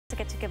to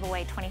get to give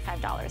away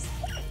 $25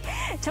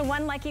 to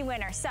one lucky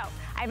winner. So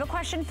I have a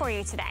question for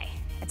you today.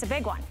 It's a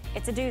big one.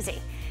 It's a doozy,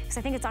 because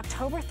I think it's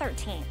October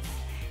 13th.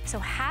 So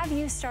have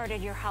you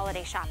started your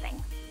holiday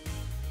shopping?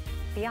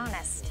 Be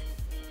honest.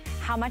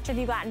 How much have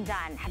you gotten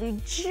done? Have you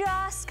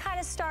just kind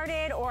of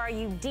started, or are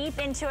you deep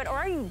into it, or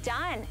are you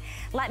done?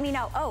 Let me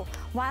know. Oh,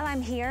 while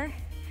I'm here,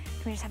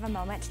 can we just have a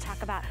moment to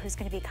talk about who's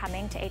going to be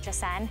coming to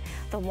HSN?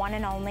 The one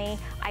and only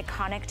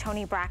iconic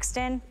Toni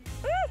Braxton.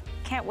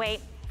 Can't wait.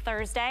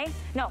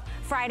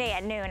 Friday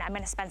at noon, I'm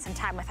going to spend some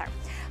time with her.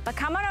 But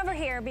come on over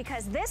here,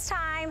 because this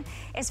time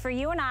is for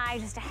you and I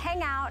just to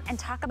hang out and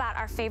talk about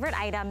our favorite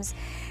items.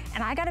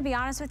 And I got to be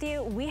honest with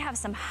you, we have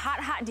some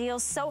hot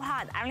deals, so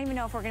hot, I don't even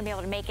know if we're going to be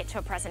able to make it to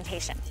a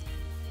presentation.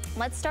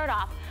 Let's start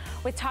off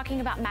with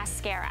talking about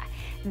mascara.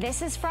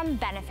 This is from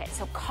Benefit.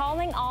 So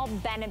calling all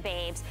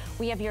Benebabes,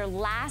 we have your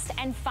last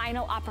and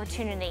final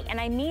opportunity. And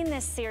I mean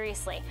this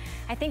seriously.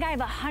 I think I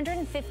have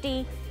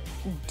 150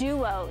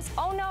 duos.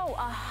 Oh no,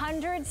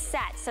 100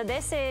 sets. So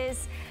this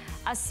is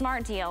a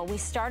smart deal. We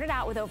started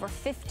out with over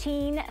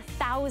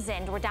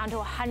 15,000. We're down to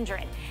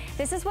 100.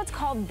 This is what's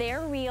called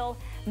Their Real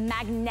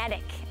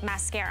Magnetic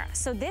Mascara.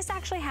 So this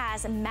actually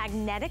has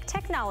magnetic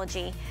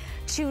technology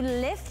to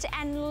lift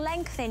and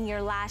lengthen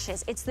your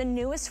lashes. It's the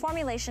newest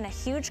formulation, a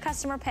huge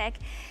customer pick.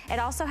 It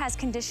also has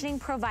conditioning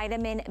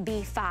provitamin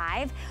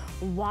B5,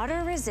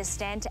 water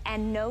resistant,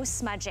 and no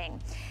smudging.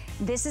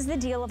 This is the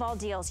deal of all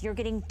deals. You're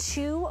getting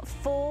 2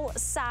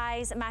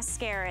 full-size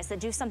mascaras that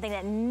do something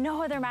that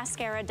no other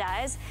mascara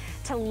does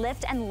to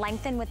lift and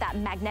lengthen with that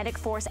magnetic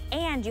force,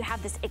 and you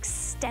have this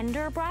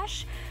extender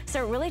brush,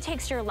 so it really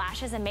takes your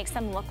lashes and makes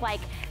them look like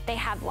they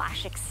have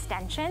lash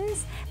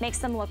extensions, makes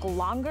them look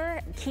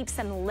longer, keeps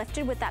them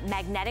lifted with that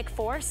magnetic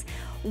force.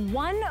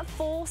 1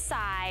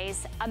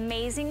 full-size,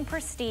 amazing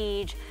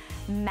prestige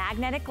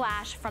magnetic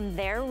lash from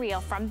Their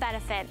Real, from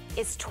Benefit,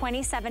 is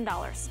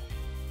 $27.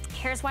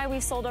 Here's why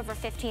we've sold over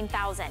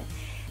 15,000.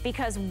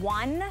 Because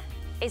 1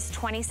 is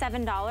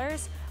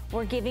 $27,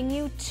 we're giving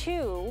you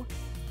 2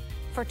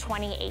 for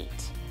 $28.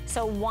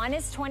 So 1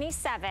 is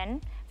 $27.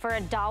 For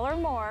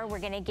 $1 more, we're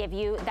gonna give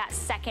you that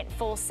second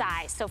full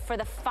size. So for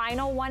the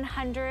final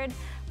 100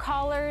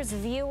 callers,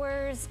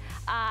 viewers,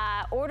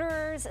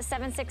 orderers,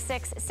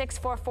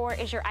 766-644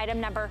 is your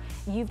item number.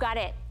 You've got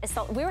it.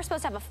 So we were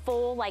supposed to have a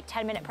full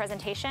 10-minute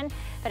presentation,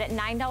 but at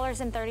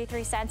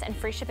 $9.33 and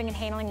free shipping and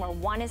handling, where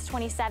 1 is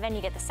 $27,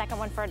 you get the second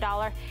one for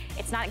 $1.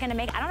 It's not gonna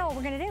make, I don't know what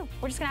we're gonna do.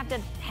 We're just gonna have to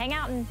hang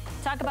out and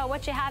talk about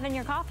what you have in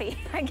your coffee,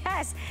 I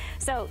guess.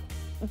 So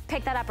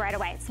pick that up right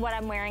away. It's what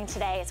I'm wearing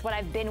today. It's what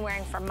I've been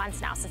wearing for months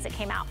now since it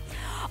came out.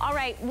 All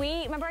right,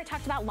 remember I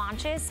talked about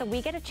launches, so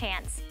we get a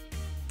chance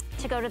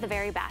to go to the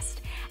very best.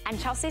 And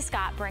Chelsea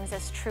Scott brings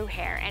us True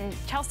Hair. And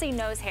Chelsea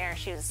knows hair.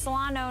 She's a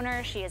salon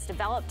owner. She has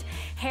developed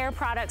hair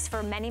products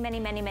for many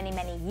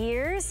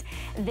years.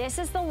 This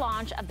is the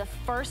launch of the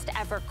first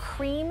ever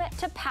cream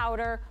to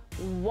powder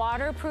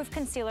waterproof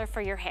concealer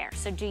for your hair.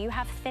 So do you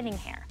have thinning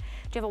hair?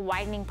 Do you have a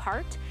widening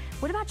part?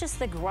 What about just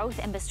the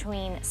growth in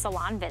between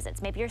salon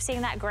visits? Maybe you're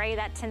seeing that gray,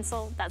 that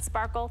tinsel, that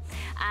sparkle.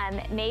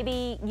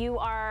 Maybe you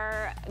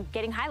are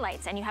getting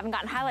highlights and you haven't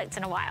gotten highlights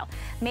in a while.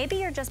 Maybe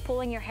you're just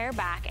pulling your hair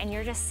back and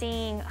you're just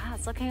seeing, oh,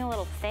 it's looking a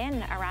little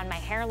thin around my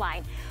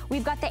hairline.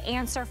 We've got the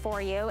answer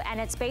for you, and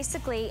it's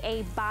basically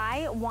a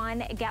buy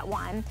one, get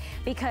one,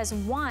 because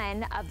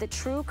one of the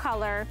True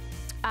Color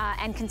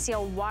and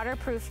Conceal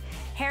waterproof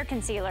hair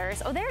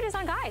concealers. Oh, there it is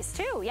on guys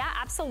too. Yeah,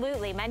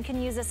 absolutely. Men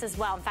can use this as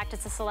well. In fact,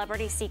 it's a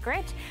celebrity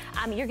secret.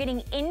 You're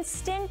getting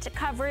instant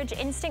coverage,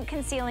 instant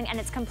concealing, and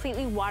it's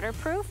completely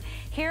waterproof.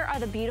 Here are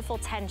the beautiful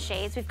 10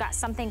 shades. We've got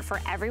something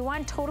for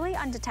everyone, totally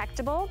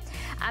undetectable.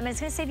 And it's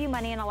gonna save you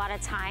money and a lot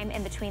of time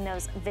in between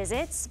those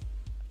visits.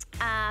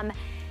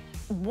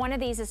 One of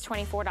these is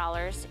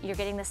 $24. You're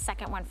getting the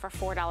second one for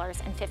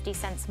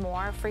 $4.50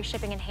 more. Free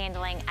shipping and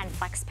handling, and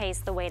FlexPay is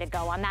the way to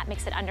go on that.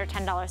 Makes it under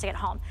 $10 to get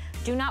home.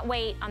 Do not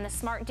wait on the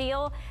smart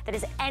deal that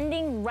is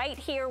ending right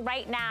here,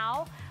 right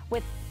now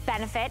with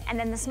Benefit, and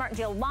then the smart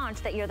deal launch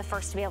that you're the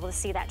first to be able to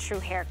see that True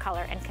Hair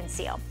Color and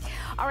Conceal.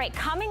 All right,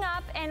 coming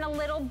up in a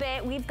little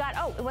bit, we've got,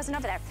 oh, it wasn't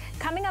over there.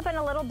 Coming up in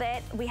a little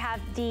bit, we have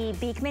the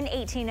Beekman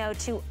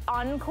 1802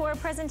 Encore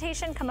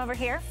presentation. Come over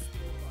here.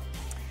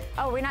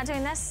 Oh, we're not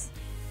doing this?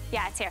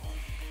 Yeah, it's here.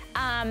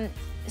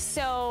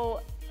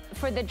 So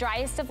for the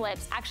driest of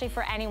lips, actually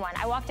for anyone,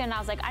 I walked in and I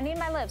was like, I need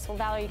my lips. Well,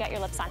 Valerie, you got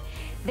your lips on.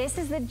 This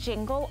is the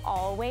Jingle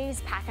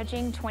Always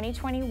Packaging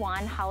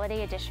 2021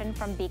 Holiday Edition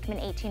from Beekman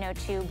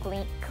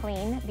 1802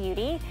 Clean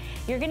Beauty.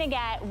 You're gonna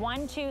get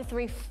 1, 2,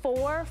 3,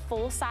 4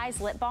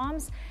 full-size lip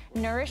balms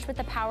nourished with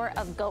the power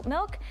of goat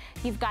milk.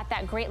 You've got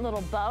that great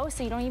little bow,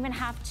 so you don't even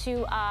have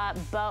to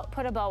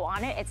put a bow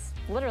on it. It's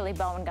literally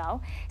bow and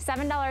go.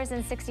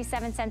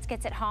 $7.67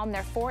 gets it home.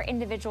 They're 4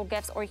 individual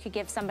gifts, or you could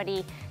give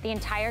somebody the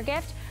entire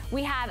gift.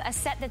 We have a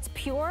set that's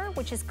pure,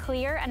 which is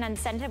clear, and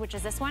unscented, which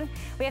is this one.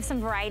 We have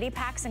some variety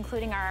packs,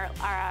 including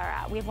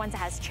we have ones that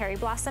has cherry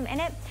blossom in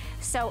it.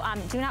 So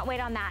do not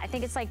wait on that. I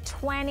think it's like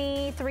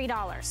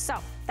 $23. So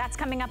that's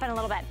coming up in a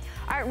little bit.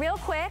 All right, real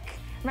quick,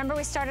 Remember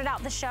we started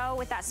out the show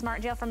with that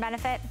smart deal from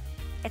Benefit?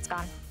 It's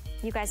gone.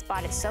 You guys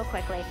bought it so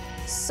quickly.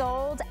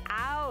 Sold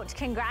out.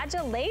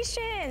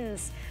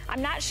 Congratulations.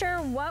 I'm not sure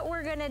what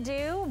we're gonna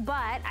do,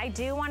 but I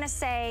do wanna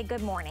say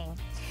good morning.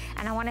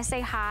 And I wanna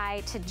say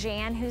hi to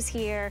Jan, who's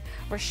here,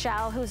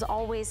 Rochelle, who's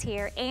always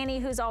here, Annie,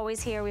 who's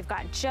always here. We've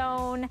got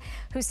Joan,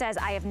 who says,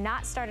 I have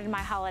not started my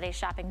holiday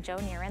shopping.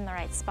 Joan, you're in the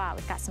right spot.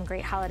 We've got some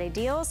great holiday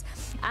deals.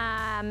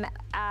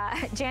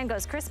 Jan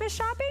goes, Christmas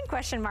shopping?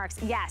 Question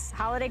marks. Yes,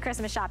 holiday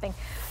Christmas shopping.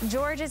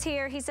 George is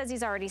here. He says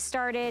he's already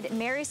started.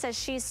 Mary says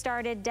she's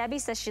started. Debbie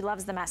says she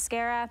loves the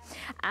mascara.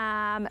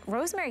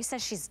 Rosemary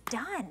says she's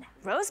done.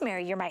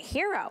 Rosemary, you're my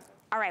hero.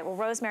 All right, well,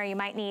 Rosemary, you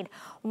might need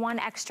one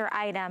extra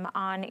item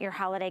on your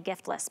holiday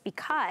gift list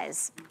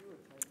because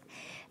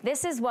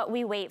this is what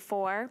we wait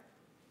for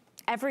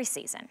every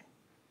season.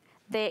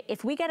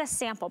 If we get a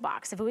sample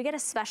box, if we get a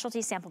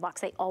specialty sample box,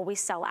 they always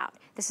sell out.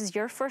 This is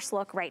your first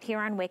look right here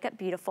on Wake Up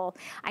Beautiful.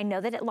 I know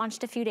that it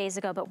launched a few days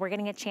ago, but we're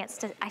getting a chance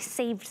to, I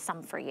saved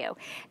some for you.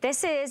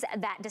 This is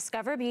that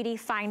Discover Beauty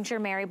Find Your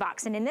Mary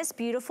box. And in this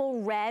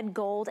beautiful red,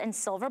 gold, and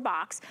silver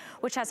box,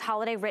 which has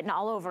holiday written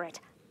all over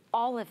it,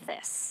 all of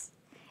this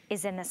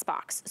is in this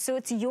box. So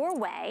it's your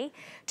way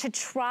to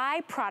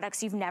try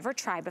products you've never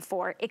tried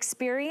before,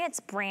 experience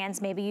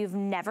brands maybe you've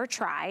never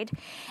tried,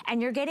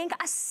 and you're getting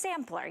a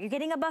sampler, you're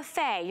getting a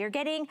buffet, you're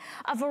getting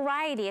a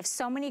variety of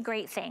so many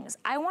great things.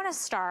 I wanna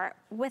start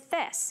with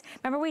this.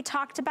 Remember we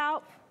talked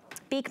about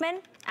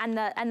Beekman and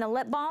the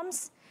lip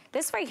balms?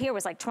 This right here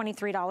was like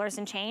 $23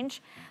 and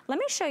change. Let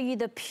me show you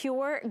the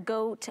Pure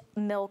Goat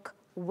Milk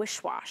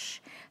Wish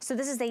Wash. So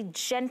this is a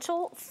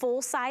gentle,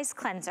 full-size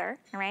cleanser,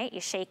 all right?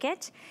 You shake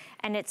it,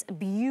 and it's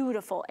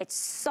beautiful. It's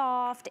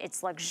soft,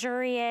 it's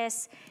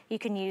luxurious. You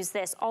can use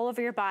this all over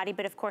your body,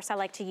 but of course I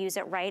like to use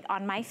it right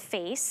on my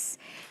face,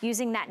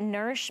 using that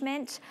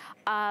nourishment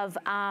of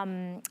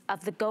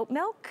the goat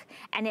milk,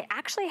 and it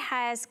actually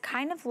has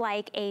kind of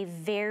like a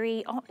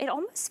very, it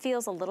almost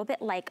feels a little bit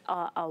like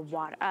a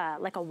water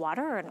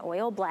or an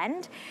oil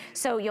blend.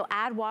 So you'll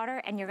add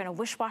water and you're gonna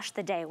wish wash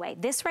the day away.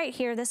 This right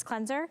here, this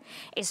cleanser,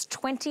 is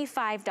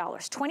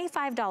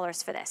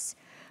 $25 for this.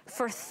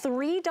 For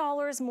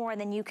 $3 more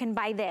than you can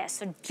buy this.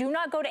 So do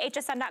not go to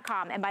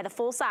hsn.com and buy the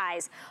full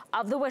size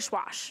of the wish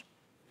wash.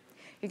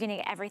 You're gonna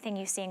get everything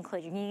you see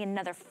included. You're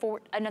gonna get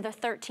another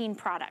 13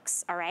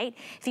 products, all right?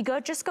 If you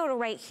just go to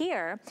right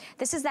here,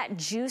 this is that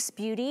Juice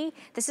Beauty.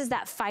 This is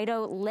that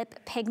Phyto Lip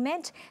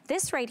Pigment.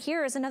 This right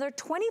here is another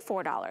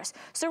 $24.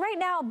 So right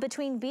now,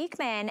 between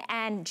Beekman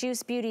and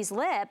Juice Beauty's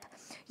lip,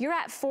 you're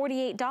at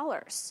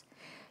 $48.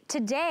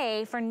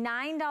 Today, for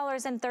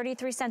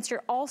 $9.33,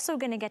 you're also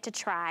gonna get to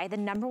try the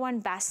 #1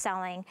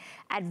 best-selling,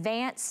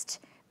 advanced,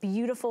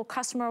 beautiful,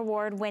 customer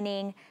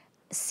award-winning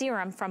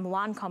serum from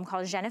Lancome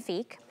called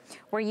Genifique,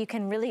 where you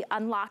can really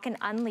unlock and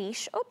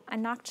unleash, oh, I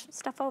knocked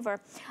stuff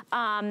over,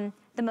 the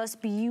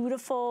most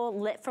beautiful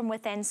lit from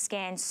within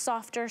skin,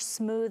 softer,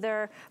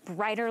 smoother,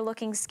 brighter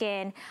looking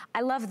skin. I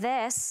love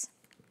this.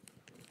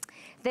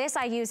 This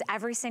I use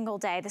every single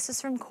day. This is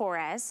from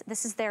Korres.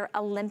 This is their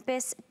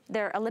Olympus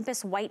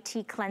White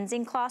Tea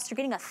Cleansing Cloths. You're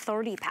getting a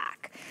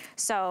 30-pack.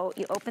 So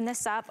you open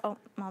this up. Oh,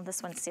 well,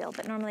 this one's sealed,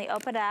 but normally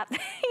open up.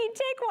 You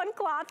take one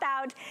cloth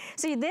out.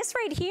 So this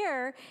right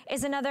here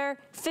is another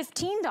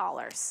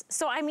 $15.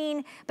 So I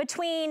mean,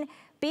 between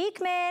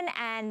Beekman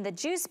and the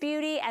Juice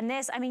Beauty and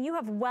this, I mean, you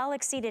have well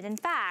exceeded. In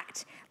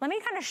fact, let me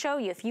kind of show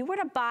you. If you were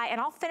to buy,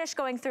 and I'll finish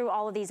going through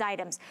all of these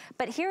items,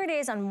 but here it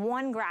is on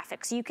one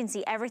graphic so you can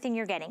see everything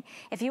you're getting.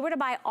 If you were to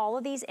buy all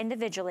of these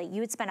individually, you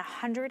would spend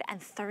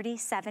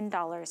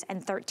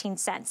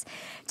 $137.13.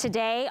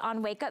 Today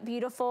on Wake Up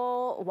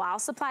Beautiful, while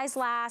supplies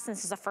last, and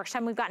this is the first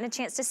time we've gotten a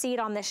chance to see it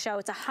on this show,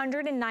 it's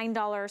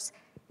 $109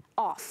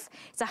 off.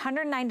 It's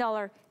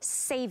 $109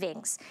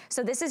 savings.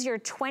 So this is your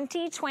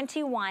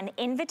 2021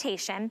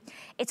 invitation.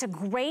 It's a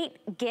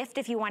great gift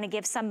if you want to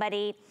give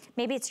somebody,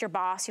 maybe it's your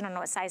boss, you don't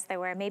know what size they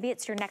wear. Maybe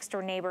it's your next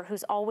door neighbor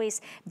who's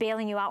always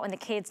bailing you out when the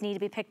kids need to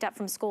be picked up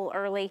from school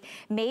early.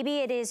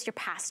 Maybe it is your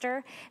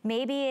pastor.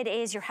 Maybe it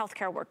is your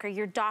healthcare worker,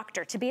 your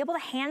doctor. To be able to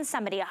hand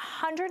somebody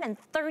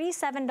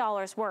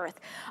 $137 worth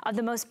of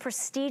the most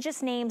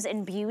prestigious names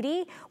in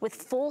beauty with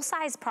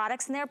full-size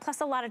products in there, plus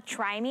a lot of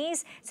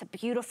try-me's, it's a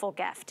beautiful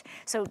gift.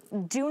 So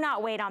do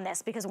not wait on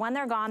this, because when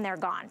they're gone, they're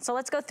gone. So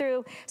let's go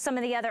through some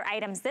of the other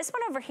items. This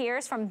one over here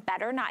is from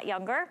Better Not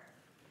Younger.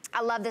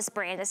 I love this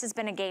brand. This has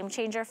been a game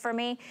changer for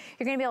me.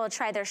 You're gonna be able to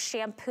try their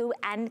shampoo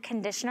and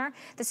conditioner.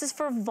 This is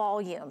for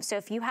volume. So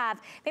if you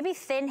have maybe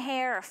thin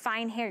hair or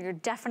fine hair, you're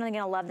definitely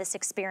gonna love this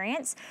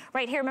experience.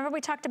 Right here, remember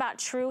we talked about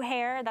True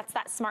Hair? That's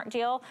that smart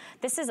deal.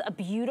 This is a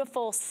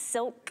beautiful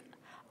silk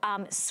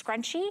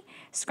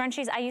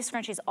Scrunchies, I use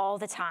scrunchies all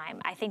the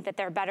time. I think that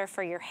they're better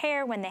for your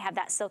hair when they have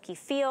that silky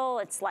feel.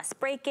 It's less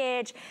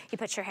breakage. You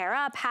put your hair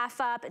up,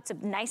 half up. It's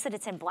nice that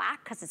it's in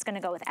black because it's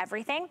gonna go with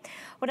everything.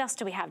 What else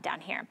do we have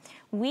down here?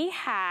 We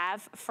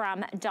have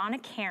from Donna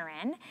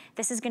Karan,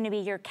 this is gonna be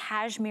your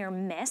cashmere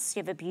mist.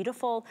 You have a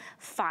beautiful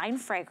fine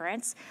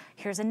fragrance.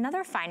 Here's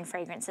another fine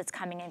fragrance that's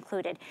coming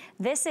included.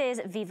 This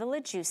is Viva La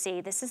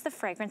Juicy. This is the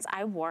fragrance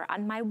I wore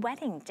on my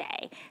wedding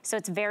day. So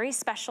it's very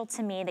special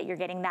to me that you're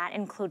getting that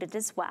included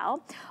as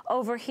well.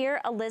 Over here,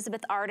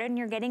 Elizabeth Arden,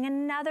 you're getting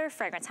another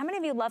fragrance. How many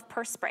of you love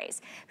purse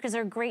sprays? Because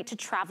they're great to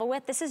travel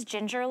with. This is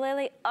Ginger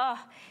Lily. Oh,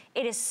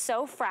 it is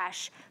so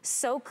fresh,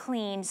 so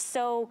clean,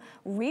 so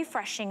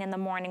refreshing in the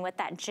morning with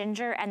that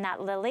ginger and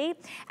that lily.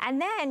 And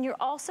then you're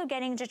also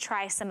getting to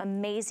try some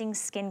amazing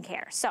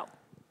skincare. So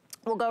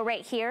we'll go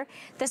right here.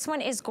 This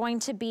one is going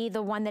to be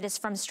the one that is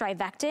from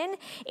Strivectin.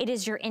 It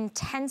is your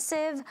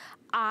Intensive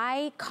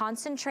Eye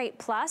Concentrate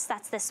Plus,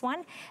 that's this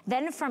one.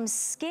 Then from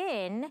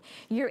Skin,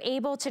 you're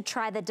able to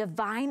try the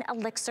Divine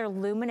Elixir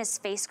Luminous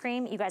Face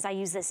Cream. You guys, I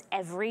use this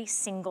every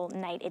single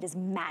night. It is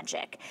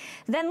magic.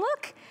 Then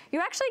look,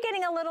 you're actually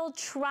getting a little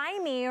try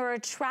me or a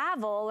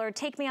travel or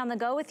take me on the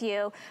go with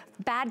you,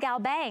 Bad Gal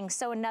Bang.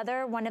 So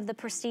another one of the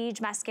prestige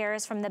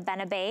mascaras from the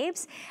Benna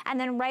Babes. And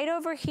then right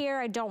over here,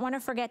 I don't want to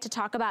forget to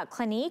talk about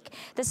Clinique.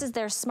 This is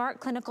their Smart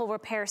Clinical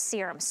Repair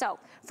Serum. So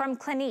from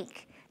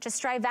Clinique, to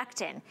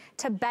Strivectin,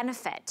 to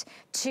Benefit,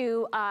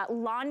 to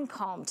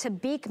Lancome, to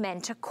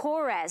Beekman, to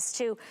Korres,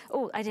 to,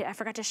 oh, I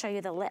forgot to show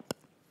you the lip.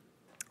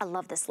 I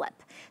love this lip.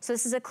 So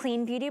this is a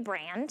clean beauty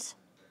brand.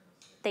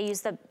 They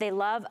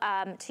love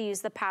to use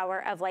the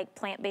power of like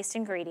plant-based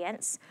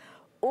ingredients.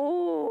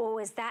 Oh,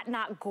 is that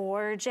not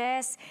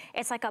gorgeous?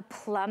 It's like a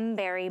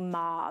plumberry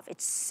mauve.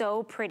 It's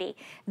so pretty.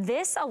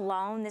 This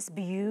alone, this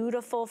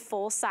beautiful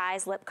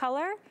full-size lip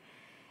color,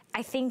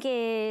 I think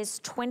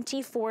is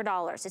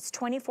 $24. It's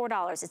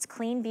 $24. It's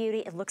clean beauty.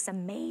 It looks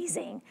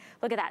amazing.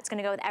 Look at that. It's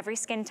gonna go with every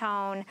skin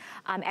tone,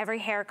 every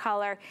hair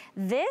color.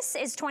 This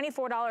is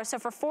 $24. So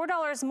for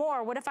 $4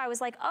 more, what if I was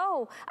like,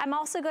 oh, I'm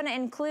also gonna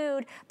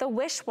include the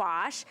Wish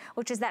Wash,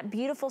 which is that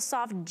beautiful,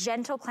 soft,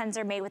 gentle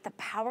cleanser made with the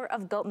power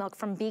of goat milk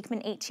from Beekman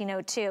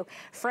 1802.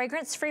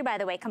 Fragrance free, by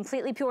the way,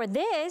 completely pure.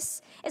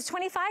 This is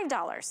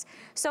 $25.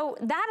 So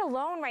that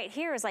alone right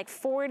here is like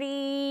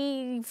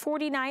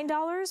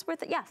 $49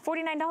 worth, yeah,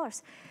 $49.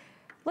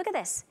 Look at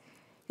this.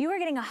 You are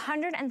getting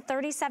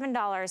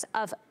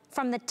 $137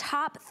 from the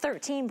top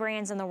 13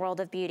 brands in the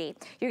world of beauty.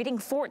 You're getting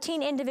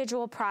 14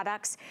 individual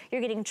products. You're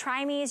getting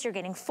try-me's, you're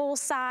getting full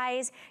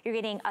size, you're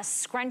getting a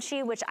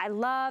scrunchie, which I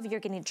love. You're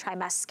getting to try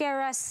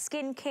mascara,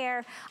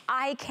 skincare,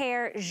 eye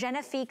care,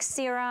 Genifique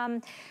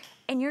serum,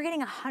 and you're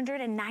getting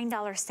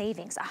 $109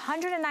 savings,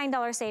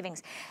 $109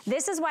 savings.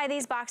 This is why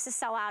these boxes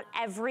sell out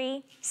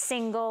every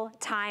single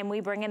time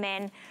we bring them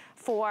in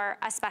for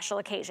a special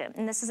occasion.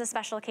 And this is a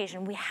special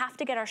occasion. We have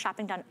to get our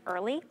shopping done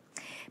early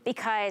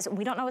because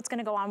we don't know what's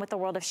gonna go on with the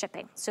world of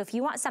shipping. So if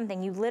you want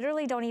something, you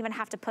literally don't even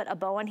have to put a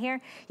bow on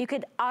here. You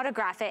could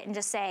autograph it and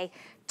just say,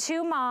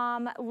 to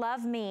mom,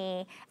 love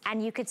me.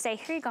 And you could say,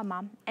 here you go,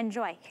 mom,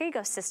 enjoy. Here you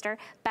go, sister,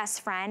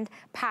 best friend,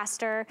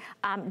 pastor,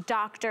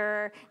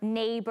 doctor,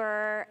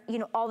 neighbor, you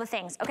know, all the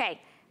things. Okay,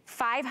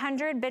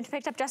 500 been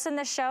picked up just in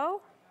this show.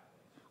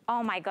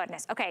 Oh my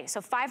goodness. Okay,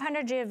 so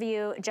 500 of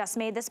you just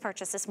made this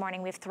purchase this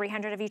morning. We have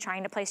 300 of you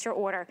trying to place your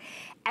order.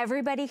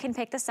 Everybody can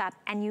pick this up,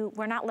 and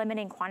we're not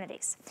limiting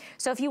quantities.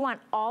 So if you want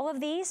all of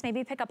these,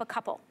 maybe pick up a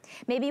couple.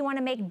 Maybe you want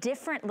to make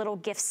different little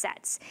gift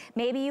sets.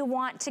 Maybe you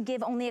want to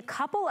give only a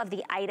couple of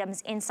the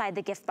items inside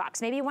the gift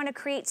box. Maybe you want to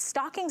create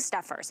stocking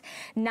stuffers.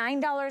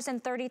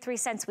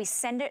 $9.33. We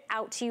send it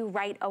out to you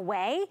right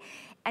away,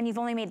 and you've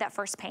only made that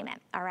first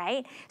payment, all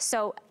right?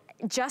 So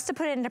just to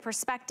put it into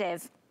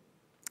perspective,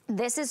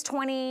 this is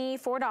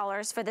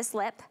 $24 for this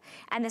lip,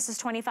 and this is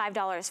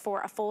 $25 for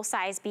a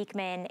full-size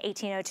Beekman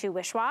 1802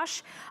 Wish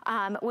Wash,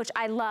 which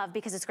I love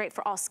because it's great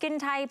for all skin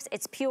types,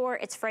 it's pure,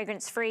 it's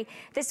fragrance-free.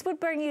 This would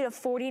bring you to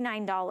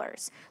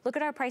 $49. Look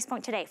at our price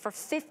point today. For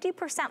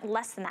 50%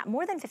 less than that,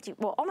 more than 50,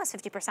 well, almost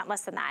 50%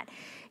 less than that,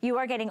 you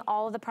are getting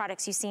all of the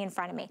products you see in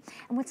front of me.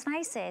 And what's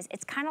nice is,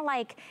 it's kind of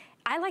like,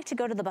 I like to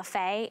go to the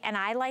buffet and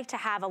I like to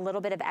have a little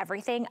bit of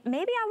everything.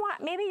 Maybe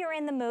you're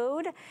in the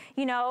mood,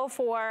 you know,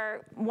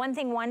 for one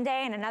thing one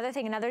day and another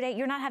thing another day.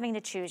 You're not having to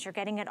choose, you're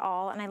getting it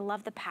all, and I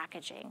love the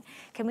packaging.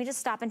 Can we just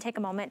stop and take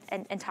a moment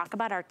and talk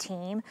about our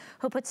team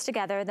who puts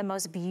together the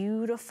most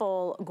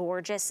beautiful,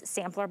 gorgeous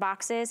sampler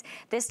boxes?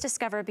 This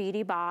Discover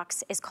Beauty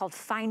box is called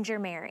Find Your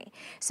Mary.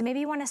 So maybe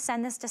you wanna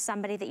send this to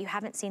somebody that you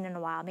haven't seen in a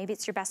while. Maybe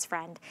it's your best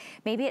friend.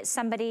 Maybe it's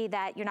somebody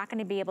that you're not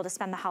gonna be able to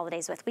spend the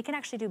holidays with. We can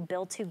actually do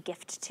build to,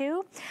 gift to.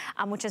 to,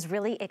 which is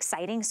really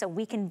exciting. So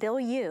we can bill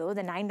you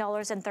the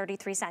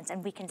 $9.33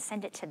 and we can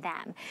send it to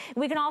them.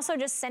 We can also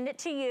just send it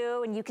to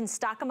you and you can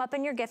stock them up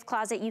in your gift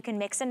closet. You can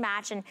mix and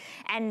match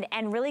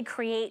and really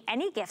create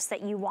any gifts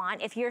that you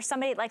want. If you're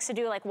somebody that likes to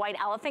do like white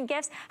elephant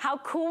gifts, how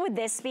cool would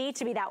this be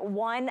to be that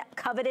one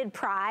coveted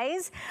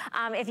prize?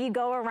 If you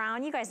go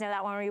around, you guys know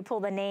that one where you pull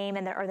the name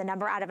and or the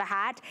number out of a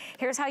hat.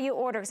 Here's how you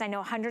order, because I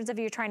know hundreds of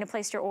you are trying to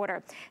place your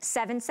order.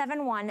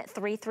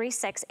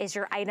 771336 is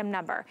your item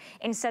number.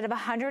 Instead of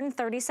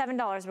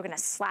 $137, we're gonna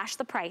slash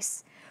the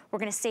price. We're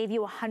gonna save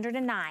you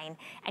 $109,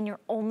 and you're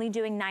only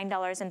doing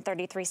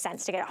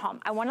 $9.33 to get it home.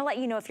 I wanna let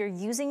you know, if you're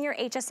using your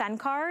HSN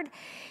card,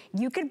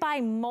 you could buy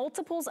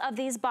multiples of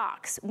these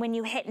box. When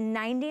you hit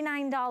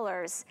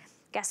 $99,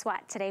 guess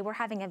what? Today we're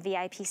having a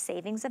VIP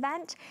savings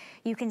event.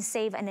 You can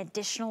save an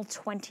additional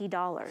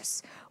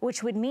 $20,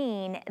 which would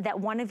mean that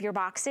one of your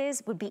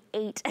boxes would be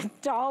 $8.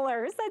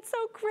 That's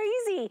so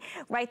crazy.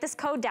 Write this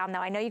code down though.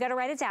 I know you gotta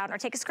write it down or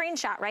take a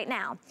screenshot right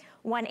now.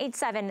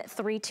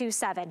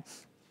 187327.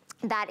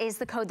 That is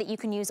the code that you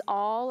can use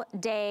all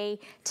day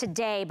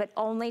today, but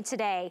only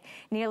today.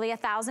 Nearly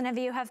 1,000 of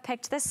you have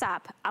picked this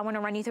up. I wanna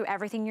run you through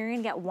everything you're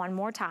gonna get one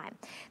more time.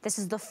 This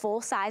is the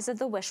full size of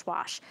the Wish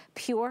Wash,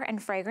 pure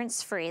and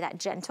fragrance-free, that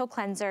gentle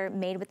cleanser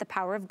made with the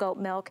power of goat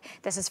milk.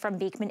 This is from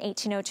Beekman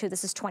 1802.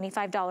 This is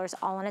 $25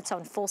 all on its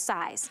own, full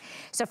size.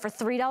 So for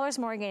 $3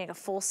 more, you're gonna get a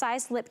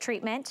full-size lip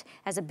treatment,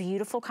 has a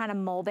beautiful kind of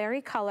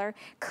mulberry color,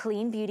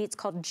 clean beauty. It's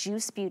called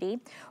Juice Beauty.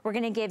 We're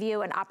gonna give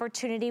you an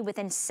opportunity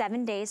within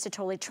 7 days to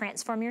totally transform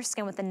your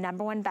skin with the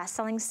 #1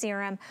 best-selling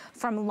serum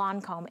from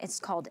Lancome. It's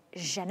called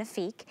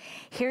Genifique.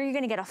 Here you're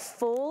gonna get a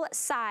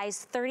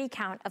full-size 30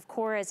 count of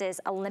Korres'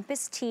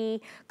 Olympus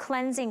Tea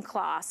cleansing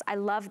cloths. I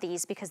love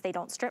these because they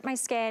don't strip my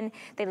skin.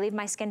 They leave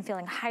my skin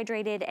feeling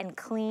hydrated and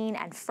clean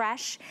and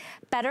fresh.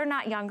 Better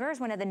Not Younger is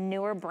one of the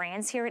newer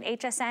brands here at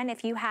HSN.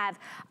 If you have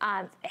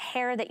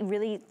hair that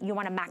you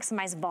wanna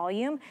maximize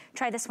volume,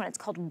 try this one. It's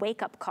called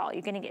Wake Up Call.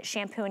 You're gonna get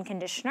shampoo and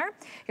conditioner.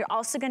 You're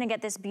also gonna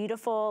get this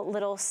beautiful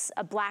little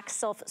black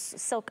silk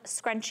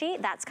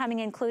scrunchie. That's coming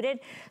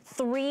included.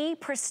 3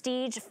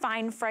 prestige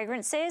fine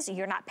fragrances.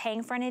 You're not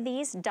paying for any of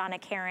these. Donna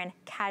Karan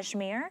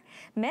Cashmere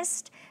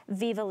Mist,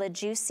 Viva La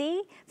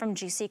Juicy from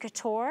Juicy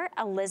Couture,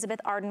 Elizabeth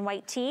Arden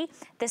White Tea.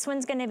 This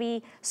one's gonna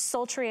be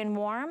sultry and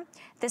warm.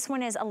 This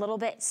one is a little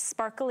bit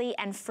sparkly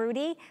and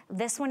fruity.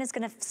 This one is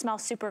gonna smell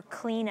super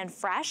clean and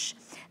fresh.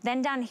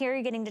 Then down here,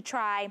 you're getting to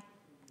try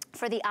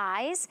for the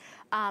eyes,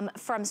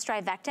 from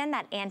Strivectin,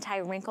 that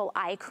anti-wrinkle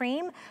eye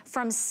cream.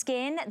 From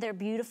Skin, their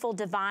beautiful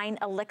Divine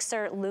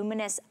Elixir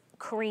Luminous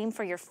cream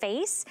for your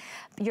face.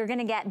 You're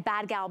gonna get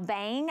Bad Gal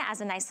Bang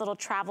as a nice little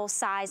travel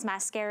size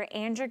mascara,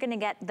 and you're gonna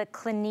get the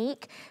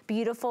Clinique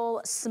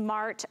Beautiful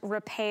Smart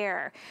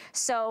Repair.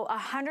 So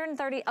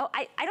 130,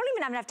 I don't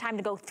even have enough time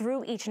to go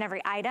through each and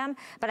every item,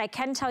 but I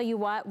can tell you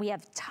what, we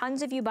have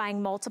tons of you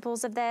buying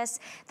multiples of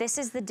this. This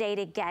is the day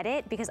to get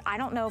it, because I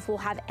don't know if we'll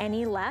have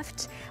any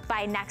left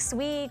by next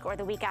week or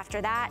the week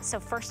after that.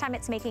 So first time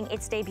it's making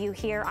its debut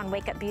here on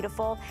Wake Up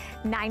Beautiful.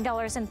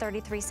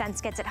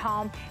 $9.33 gets it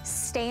home.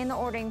 Stay in the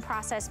ordering process.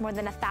 More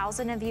than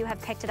 1,000 of you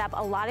have picked it up.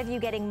 A lot of you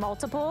getting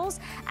multiples,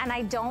 and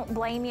I don't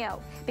blame you,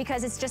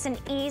 because it's just an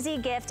easy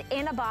gift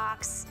in a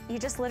box. You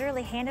just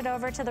literally hand it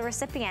over to the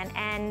recipient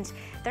and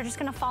they're just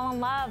gonna fall in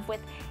love with,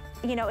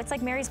 you know, it's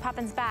like Mary's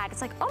Poppins bag. It's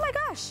like, oh my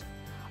gosh,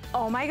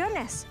 oh my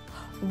goodness,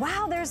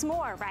 wow, there's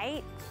more,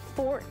 right?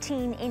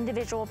 14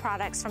 individual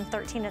products from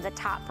 13 of the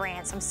top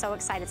brands. I'm so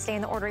excited. Stay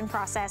in the ordering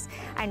process.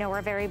 I know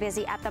we're very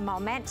busy at the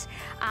moment.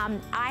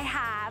 I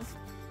have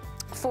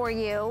for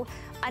you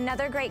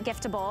another great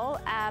giftable.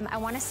 I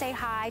wanna say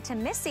hi to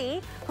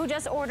Missy, who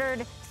just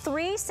ordered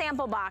 3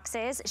 sample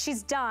boxes.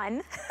 She's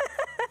done.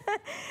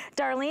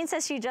 Darlene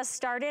says she just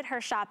started her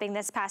shopping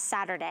this past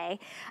Saturday.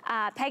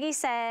 Peggy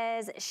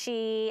says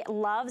she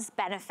loves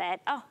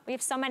Benefit. Oh, we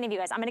have so many of you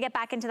guys. I'm gonna get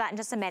back into that in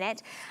just a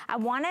minute. I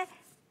wanna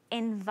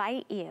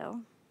invite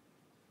you,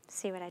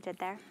 see what I did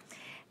there,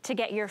 to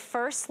get your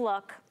first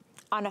look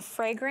on a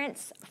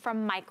fragrance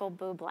from Michael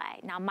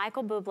Bublé. Now,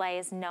 Michael Bublé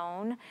is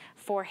known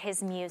for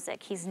his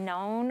music. He's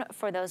known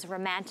for those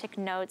romantic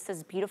notes,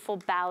 those beautiful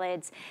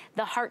ballads,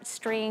 the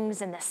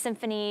heartstrings and the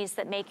symphonies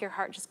that make your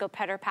heart just go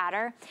pitter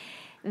patter.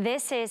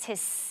 This is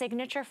his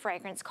signature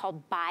fragrance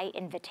called By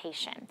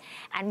Invitation.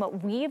 And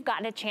what we've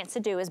gotten a chance to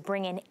do is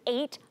bring in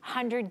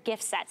 800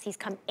 gift sets. These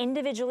come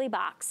individually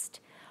boxed.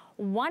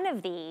 One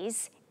of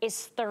these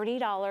is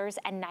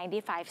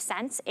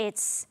 $30.95.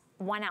 It's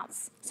 1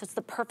 ounce. So it's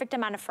the perfect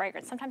amount of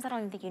fragrance. Sometimes I don't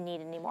even think you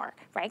need anymore,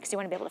 right? Because you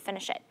want to be able to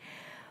finish it.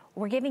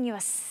 We're giving you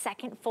a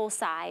second full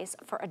size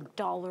for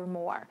 $1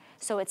 more.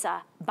 So it's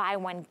a buy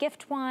one,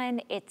 gift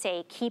one, it's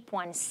a keep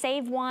one,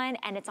 save one,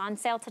 and it's on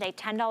sale today,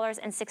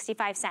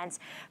 $10.65.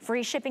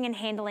 Free shipping and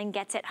handling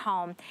gets it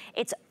home.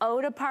 It's Eau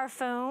de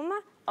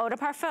Parfum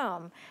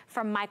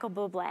from Michael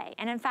Bublé.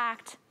 And in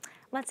fact,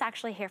 let's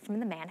actually hear from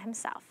the man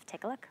himself.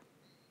 Take a look.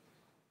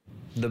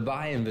 The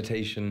By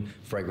Invitation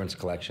fragrance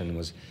collection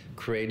was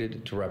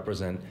created to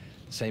represent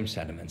the same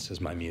sentiments as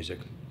my music.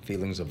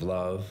 Feelings of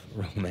love,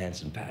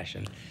 romance, and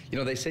passion. You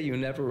know, they say you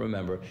never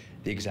remember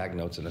the exact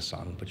notes in a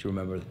song, but you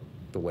remember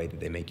the way that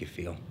they make you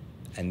feel.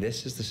 And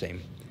this is the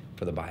same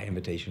for the By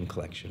Invitation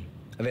collection.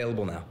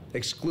 Available now,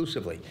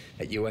 exclusively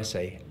at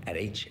USA at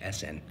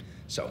HSN.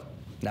 So,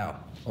 now,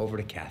 over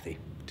to Kathy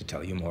to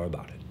tell you more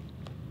about it.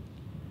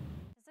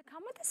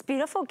 This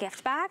beautiful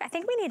gift bag, I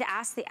think we need to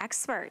ask the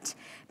expert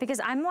because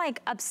I'm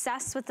like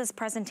obsessed with this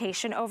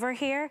presentation over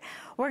here.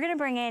 We're gonna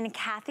bring in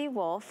Kathy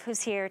Wolf,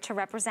 who's here to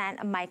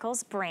represent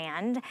Michael's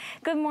brand.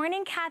 Good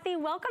morning, Kathy.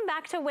 Welcome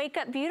back to Wake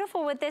Up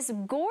Beautiful with this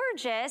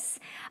gorgeous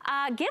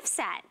gift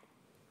set.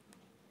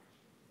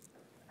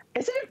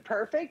 Isn't it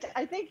perfect?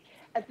 I think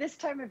at this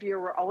time of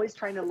year, we're always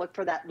trying to look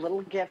for that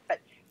little gift, but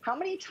how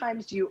many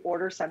times do you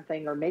order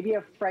something or maybe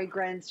a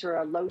fragrance or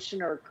a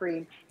lotion or a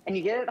cream and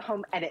you get it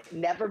home and it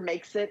never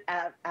makes it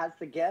as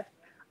the gift?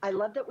 I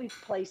love that we've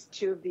placed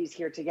two of these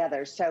here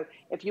together. So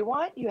if you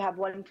want, you have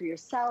one for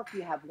yourself,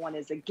 you have one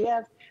as a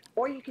gift,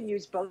 or you can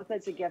use both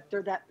as a gift.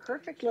 They're that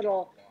perfect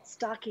little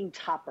stocking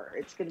topper.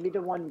 It's going to be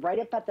the one right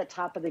up at the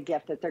top of the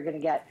gift that they're going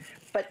to get.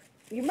 But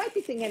you might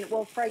be thinking,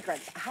 well,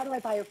 fragrance, how do I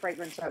buy a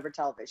fragrance over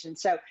television?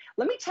 So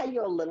let me tell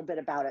you a little bit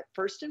about it.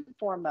 First and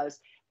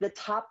foremost, the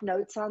top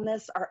notes on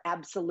this are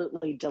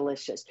absolutely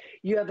delicious.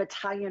 You have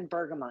Italian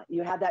bergamot,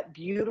 you have that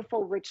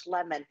beautiful rich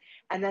lemon,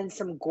 and then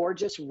some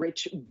gorgeous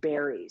rich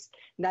berries.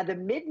 Now the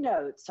mid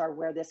notes are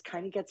where this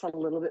kind of gets a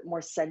little bit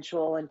more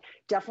sensual and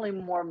definitely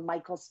more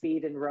Michael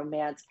speed and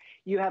romance.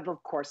 You have,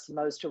 of course, the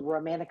most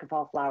romantic of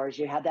all flowers.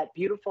 You have that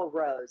beautiful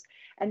rose.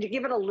 And to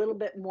give it a little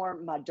bit more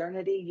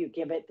modernity, you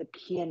give it the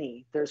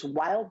peony. There's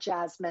wild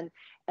jasmine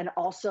and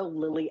also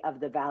lily of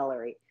the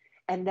Valerie.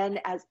 And then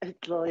as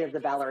Lily of the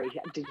Valerie,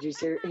 did you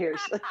hear Larry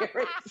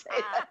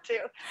say that too?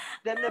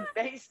 Then the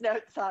base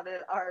notes on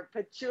it are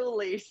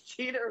patchouli,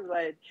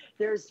 cedarwood.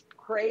 There's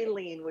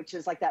praline, which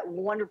is like that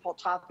wonderful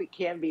toffee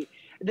candy.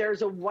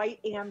 There's a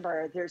white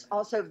amber. There's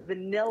also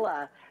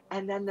vanilla.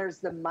 And then there's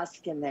the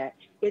musk in there.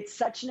 It's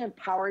such an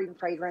empowering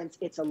fragrance.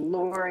 It's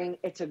alluring.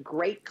 It's a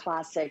great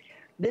classic.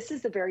 This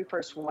is the very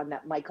first one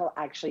that Michael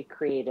actually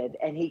created,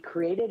 and he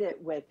created it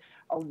with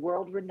a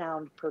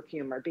world-renowned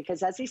perfumer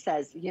because, as he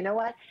says, you know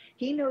what?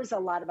 He knows a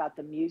lot about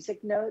the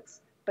music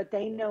notes, but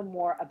they know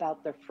more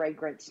about the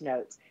fragrance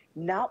notes.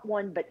 Not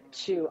one, but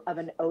two of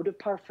an eau de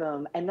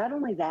parfum. And not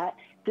only that,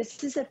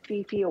 this is a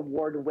Fifi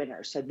Award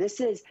winner. So this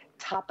is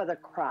top of the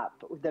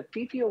crop. The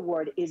Fifi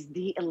Award is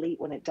the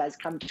elite when it does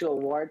come to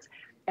awards.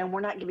 And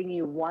we're not giving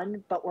you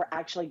one, but we're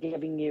actually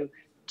giving you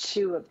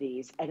two of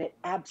these, and it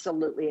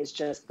absolutely is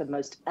just the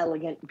most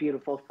elegant,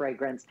 beautiful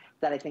fragrance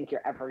that I think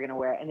you're ever going to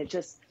wear. And it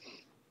just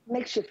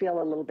makes you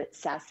feel a little bit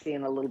sassy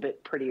and a little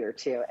bit prettier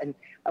too. And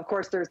of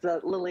course, there's the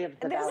lily of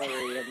the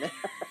Valerie in there.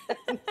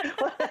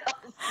 What else?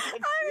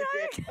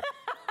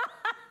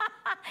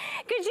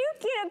 Could you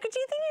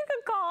think you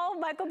could call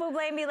Michael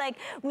Bublé and be like,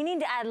 we need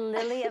to add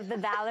Lily of the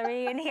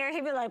Valerie in here?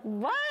 He'd be like,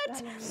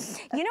 what?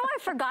 You know, I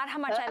forgot how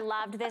much I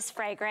loved this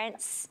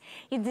fragrance.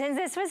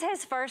 This was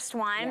his first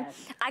one.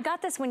 Yes. I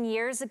got this one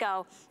years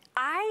ago.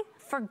 I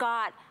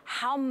forgot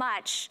how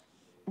much.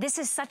 This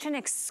is such an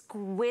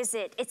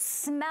exquisite, it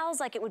smells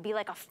like it would be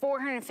like a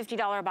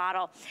 $450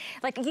 bottle.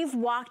 Like you've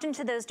walked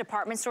into those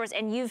department stores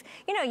and you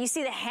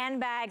see the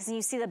handbags and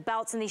you see the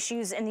belts and these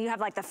shoes and you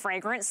have like the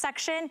fragrance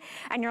section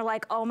and you're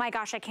like, oh my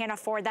gosh, I can't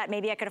afford that.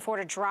 Maybe I could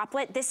afford a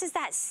droplet. This is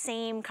that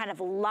same kind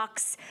of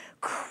luxe,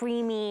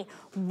 creamy,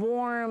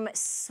 warm,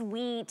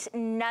 sweet,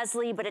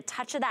 nuzzly, but a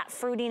touch of that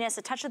fruitiness,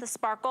 a touch of the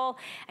sparkle,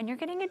 and you're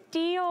getting a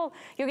deal.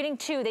 You're getting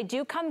two. They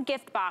do come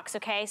gift box,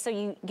 okay? So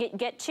you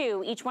get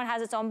two. Each one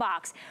has its own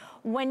box.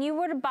 When you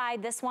were to buy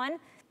this one,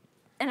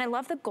 and I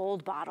love the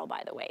gold bottle,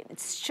 by the way.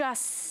 It's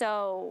just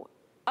so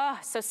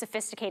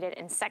sophisticated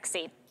and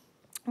sexy.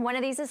 One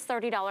of these is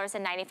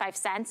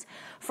 $30.95.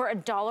 For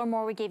 $1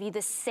 more, we give you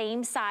the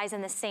same size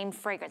and the same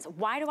fragrance.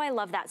 Why do I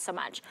love that so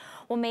much?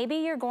 Well, maybe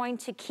you're going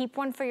to keep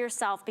one for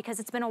yourself because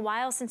it's been a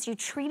while since you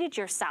treated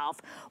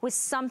yourself with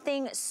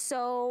something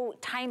so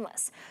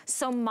timeless,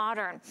 so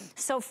modern,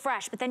 so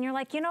fresh. But then you're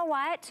like, you know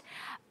what?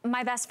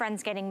 My best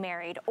friend's getting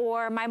married,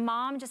 or my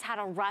mom just had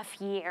a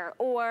rough year,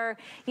 or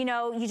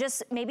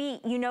maybe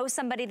you know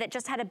somebody that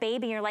just had a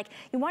baby and you're like,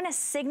 you want to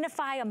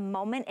signify a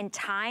moment in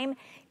time,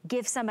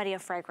 give somebody a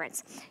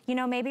fragrance. You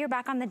know, maybe you're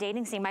back on the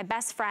dating scene. My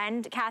best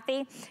friend,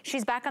 Kathy,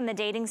 she's back on the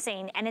dating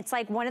scene, and it's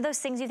like one of those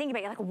things you think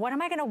about. You're like, what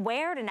am I gonna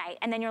wear tonight?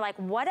 And then you're like,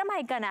 what am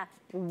I gonna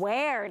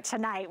wear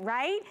tonight,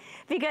 right?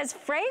 Because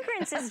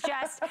fragrance is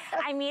just,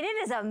 I mean, it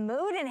is a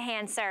mood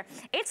enhancer.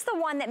 It's the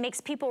one that makes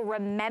people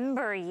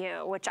remember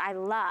you, which I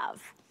love.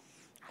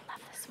 I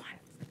love this one.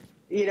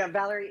 You know,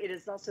 Valerie, it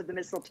is also the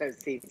mistletoe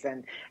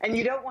season, and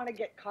you don't want to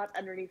get caught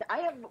underneath. I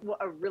have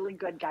a really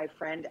good guy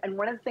friend, and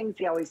one of the things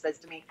he always says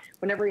to me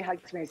whenever he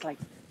hugs me, he's like,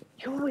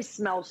 you always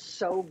smell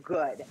so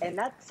good. And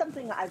that's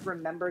something I've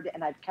remembered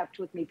and I've kept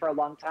with me for a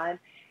long time.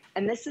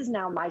 And this is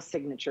now my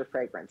signature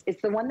fragrance.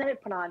 It's the one that I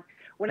put on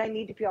when I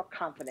need to feel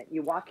confident.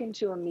 You walk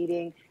into a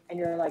meeting and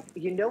you're like,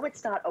 you know,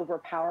 it's not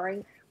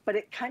overpowering, but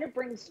it kind of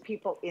brings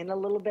people in a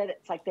little bit.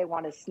 It's like they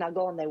want to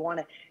snuggle and they want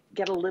to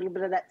get a little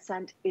bit of that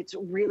scent. It's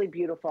really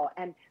beautiful.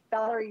 And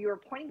Valerie, you were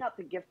pointing out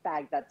the gift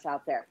bag that's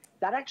out there.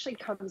 That actually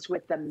comes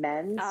with the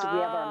men's. Oh. We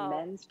have our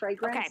men's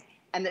fragrance. Okay.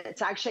 And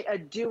it's actually a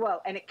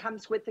duo, and it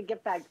comes with the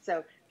gift bag. So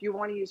if you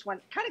want to use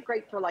one, kind of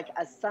great for like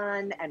a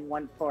son and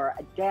one for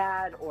a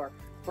dad or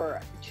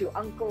for two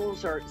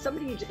uncles or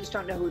somebody you just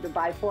don't know who to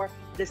buy for,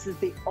 this is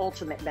the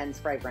ultimate men's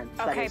fragrance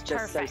that is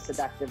just so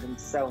seductive and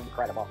so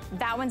incredible.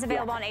 That one's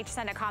available on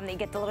hsn.com that you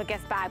get the little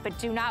gift bag, but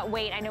do not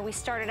wait. I know we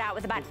started out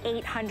with about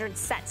 800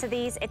 sets of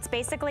these. It's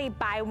basically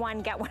buy one,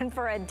 get one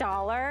for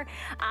 $1.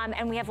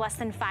 And we have less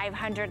than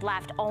 500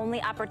 left.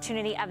 Only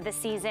opportunity of the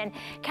season.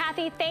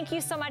 Kathy, thank you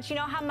so much. You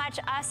know how much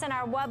us and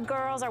our Wub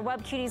girls, our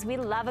Wub cuties, we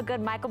love a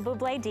good Michael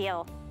Bublé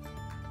deal.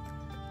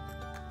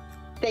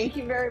 Thank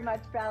you very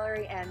much,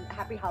 Valerie, and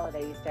happy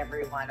holidays to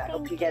everyone. I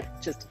hope you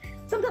get just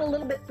something a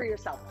little bit for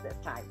yourself this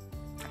time.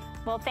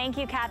 Well, thank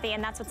you, Kathy,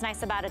 and that's what's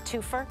nice about a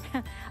twofer,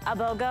 a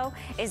BOGO,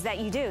 is that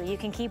you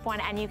can keep one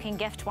and you can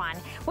gift one,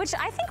 which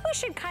I think we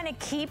should kind of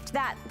keep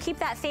that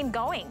theme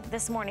going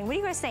this morning. What do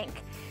you guys think?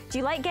 Do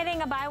you like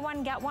getting a buy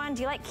one, get one?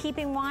 Do you like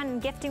keeping one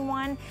and gifting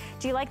one?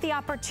 Do you like the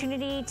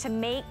opportunity to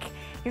make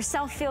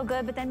yourself feel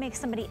good, but then make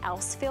somebody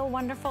else feel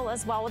wonderful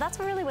as well? Well, that's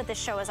really what this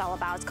show is all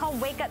about. It's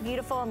called Wake Up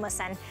Beautiful, and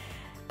listen,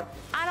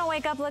 I don't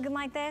wake up looking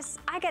like this.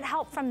 I get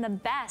help from the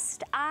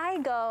best. I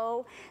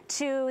go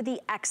to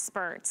the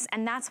experts,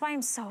 and that's why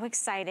I'm so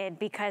excited,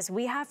 because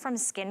we have from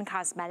Skin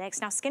Cosmetics.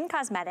 Now, Skin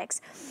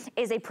Cosmetics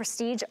is a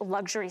prestige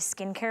luxury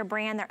skincare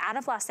brand. They're out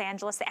of Los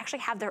Angeles. They actually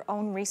have their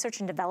own research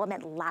and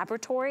development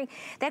laboratory.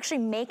 They actually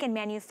make and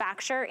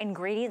manufacture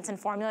ingredients and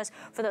formulas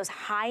for those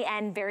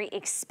high-end, very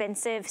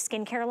expensive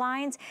skincare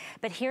lines.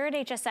 But here at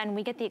HSN,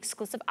 we get the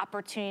exclusive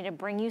opportunity to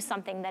bring you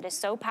something that is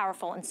so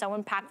powerful and so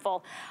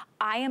impactful.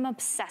 I am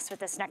obsessed with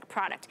this next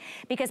product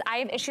because I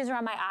have issues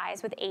around my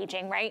eyes with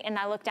aging, right? And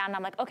I look down and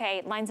I'm like,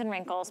 okay, lines and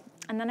wrinkles.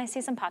 And then I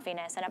see some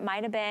puffiness, and it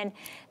might have been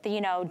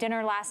the,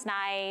 dinner last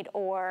night,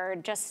 or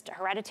just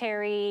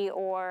hereditary,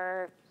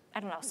 or I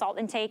don't know, salt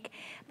intake.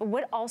 But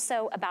what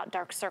also about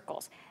dark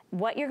circles?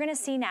 What you're gonna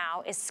see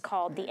now is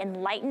called the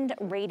Enlightened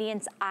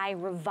Radiance Eye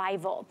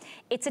Revival.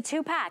 It's a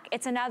 2-pack.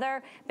 It's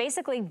another,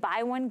 basically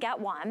buy one, get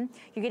one.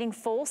 You're getting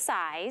full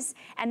size,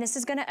 and this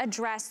is gonna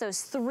address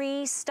those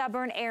 3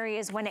 stubborn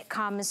areas when it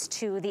comes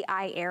to the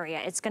eye area.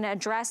 It's gonna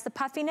address the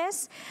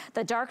puffiness,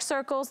 the dark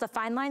circles, the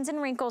fine lines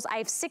and wrinkles. I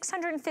have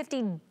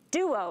 650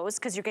 duos,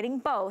 because you're getting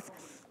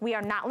both. We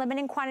are not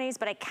limiting quantities,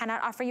 but I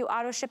cannot offer you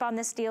auto ship on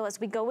this deal.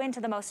 As we go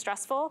into the most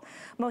stressful,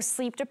 most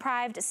sleep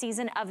deprived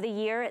season of the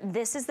year,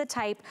 this is the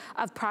type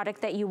of product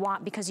that you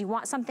want, because you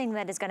want something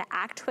that is gonna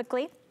act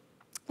quickly.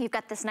 You've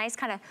got this nice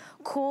kind of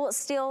cool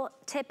steel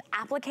tip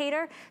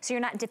applicator, so you're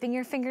not dipping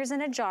your fingers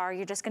in a jar.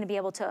 You're just gonna be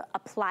able to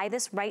apply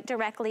this right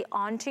directly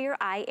onto your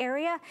eye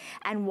area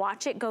and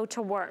watch it go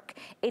to work.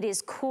 It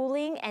is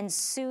cooling and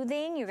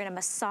soothing. You're gonna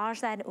massage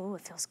that. Ooh,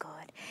 it feels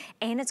good.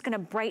 And it's gonna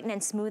brighten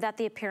and smooth out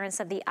the appearance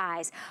of the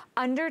eyes.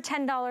 Under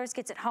 $10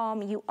 gets it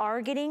home. You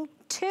are getting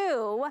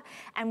 2,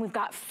 and we've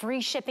got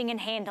free shipping and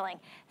handling.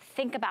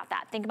 Think about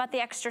that. Think about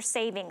the extra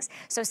savings.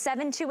 So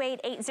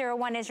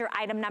 728801 is your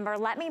item number.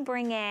 Let me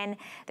bring in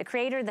the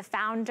creator, the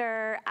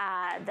founder,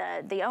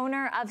 the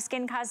owner of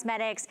Skin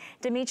Cosmetics.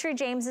 Dimitri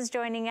James is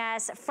joining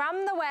us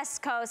from the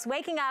West Coast,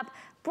 waking up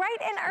bright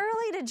and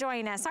early to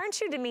join us.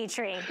 Aren't you,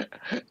 Dimitri?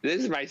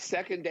 This is my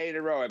 2nd day in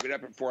a row. I've been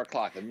up at 4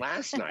 o'clock. And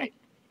last night,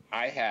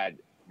 I had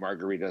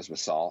margaritas with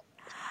salt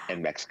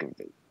and Mexican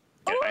food.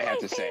 And I have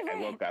to say, I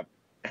woke up.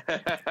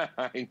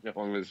 I know, it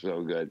was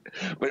so good,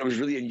 but it was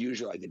really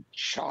unusual.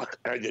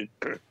 I did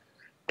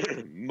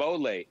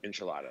mole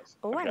enchiladas.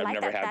 Oh, I like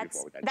never that. Had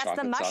before with that.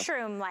 That's the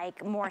mushroom, sauce.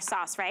 like more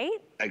sauce, right?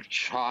 Like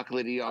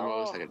chocolatey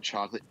almost, like a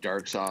chocolate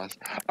dark sauce.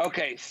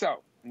 Okay,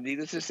 so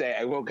needless to say,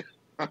 I woke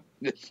up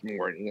this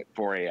morning at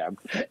 4 a.m.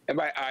 and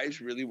my eyes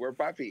really were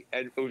puffy,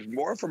 and it was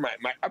more for my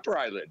upper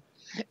eyelid.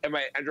 And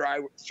my under eye,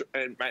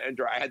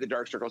 I had the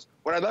dark circles.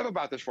 What I love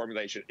about this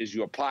formulation is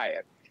you apply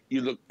it,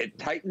 it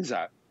tightens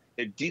up.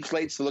 It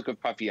deflates the look of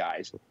puffy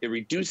eyes. It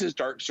reduces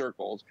dark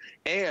circles,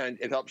 and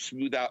it helps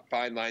smooth out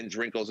fine lines,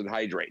 wrinkles, and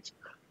hydrates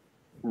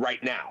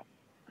right now.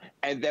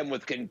 And then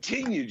with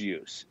continued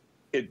use,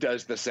 it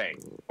does the same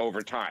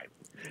over time.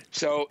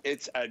 So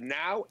it's a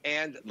now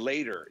and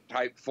later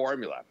type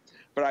formula.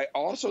 But I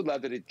also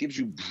love that it gives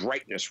you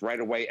brightness right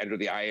away under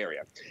the eye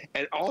area.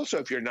 And also,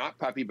 if you're not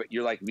puffy, but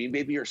you're like me,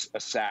 maybe you're a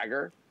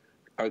sagger,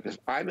 because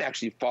I'm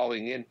actually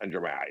falling in under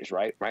my eyes,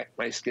 right?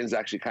 My skin's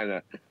actually kind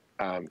of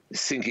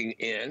sinking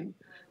in.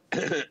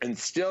 And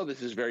still,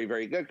 this is very,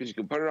 very good because you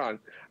can put it on.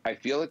 I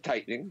feel it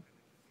tightening,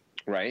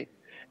 right?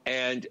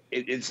 And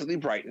it instantly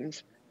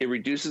brightens. It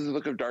reduces the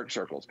look of dark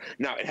circles.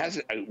 Now, it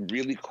has a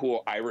really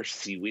cool Irish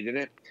seaweed in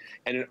it.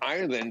 And in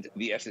Ireland,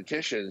 the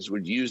estheticians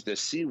would use this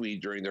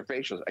seaweed during their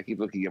facials. I keep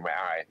looking at my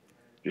eye.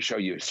 to show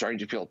you it's starting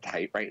to feel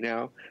tight right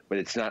now, but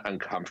it's not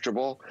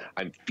uncomfortable.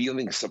 I'm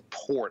feeling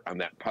support on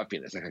that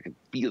puffiness. Like I can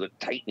feel it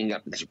tightening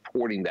up and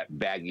supporting that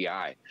baggy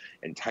eye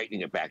and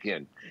tightening it back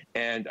in.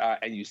 And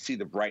you see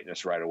the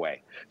brightness right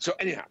away. So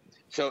anyhow,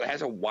 so it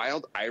has a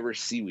wild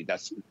Irish seaweed.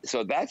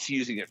 That's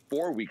using it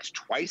 4 weeks,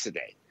 twice a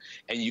day.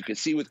 And you can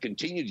see with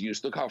continued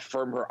use, look how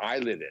firm her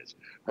eyelid is.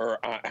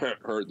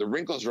 The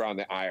wrinkles around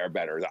the eye are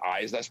better. The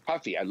eye is less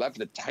puffy. I love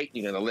the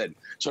tightening on the lid.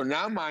 So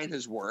now mine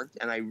has worked,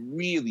 and I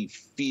really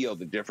feel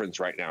the difference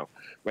right now.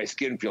 My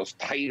skin feels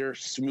tighter,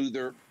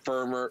 smoother,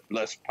 firmer,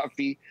 less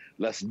puffy,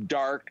 less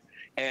dark.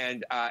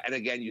 And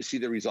again, you see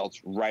the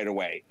results right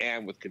away,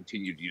 and with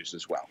continued use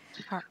as well.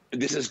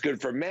 This is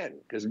good for men,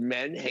 because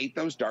men hate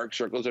those dark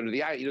circles under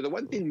the eye. You know, the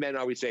one thing men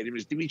always say to me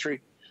is,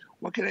 Dimitri,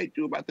 what can I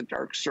do about the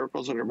dark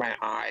circles under my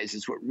eyes?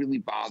 It's what really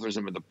bothers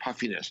them, and the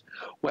puffiness.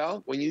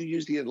 Well, when you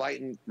use the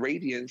Enlightened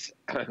Radiance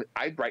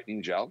Eye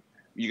Brightening Gel,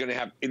 you're going to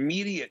have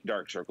immediate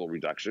dark circle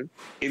reduction,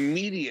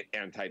 immediate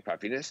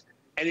anti-puffiness,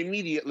 and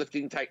immediate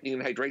lifting, tightening,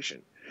 and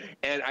hydration.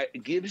 And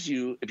it gives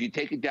you, if you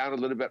take it down a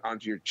little bit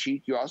onto your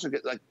cheek, you also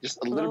get like just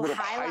a little bit of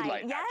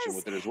highlight action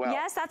with it as well.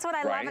 Yes, that's what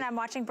I love. And I'm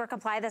watching Brooke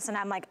apply this and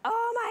I'm like,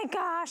 oh my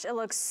gosh, it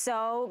looks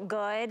so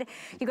good.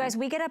 You guys,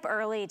 we get up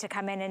early to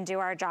come in and do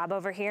our job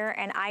over here.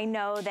 And I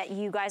know that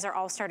you guys are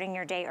all starting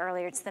your day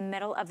earlier. It's the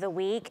middle of the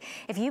week.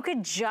 If you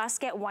could just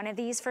get one of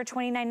these for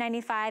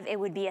 $29.95, it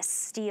would be a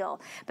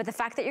steal. But the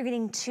fact that you're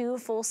getting two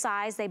full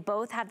size, they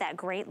both have that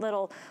great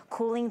little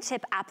cooling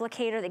tip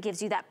applicator that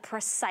gives you that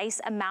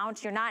precise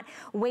amount. You're not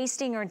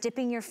wasting or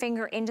dipping your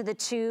finger into the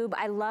tube.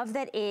 I love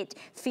that it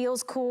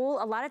feels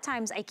cool. A lot of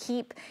times I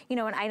keep, you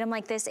know, an item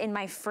like this in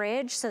my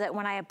fridge so that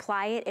when I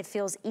apply it, it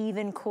feels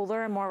even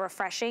cooler and more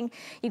refreshing.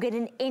 You get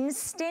an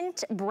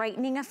instant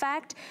brightening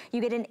effect.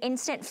 You get an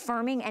instant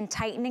firming and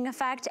tightening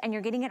effect, and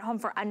you're getting it home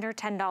for under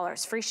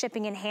 $10. Free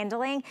shipping and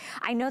handling.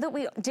 I know that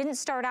we didn't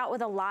start out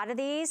with a lot of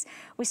these.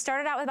 We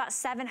started out with about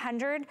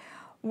 700.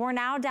 We're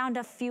now down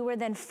to fewer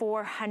than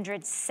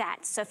 400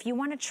 sets. So if you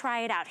want to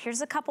try it out,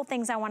 here's a couple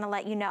things I want to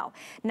let you know.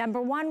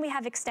 Number one, we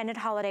have extended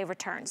holiday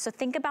returns. So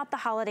think about the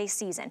holiday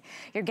season.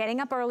 You're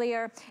getting up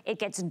earlier, it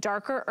gets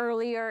darker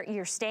earlier,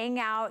 you're staying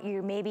out,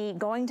 you're maybe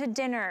going to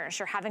dinners,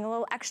 you're having a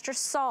little extra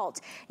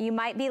salt, you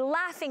might be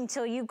laughing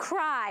till you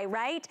cry,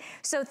 right?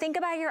 So think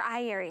about your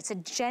eye area. It's a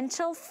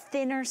gentle,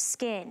 thinner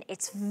skin.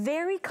 It's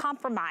very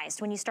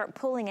compromised when you start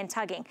pulling and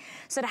tugging.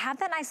 So to have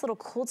that nice little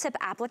cool tip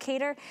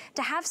applicator,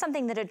 to have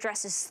something that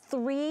addresses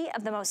three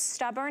of the most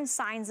stubborn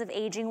signs of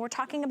aging. We're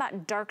talking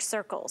about dark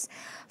circles,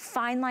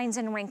 fine lines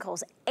and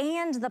wrinkles,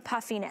 and the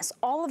puffiness.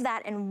 All of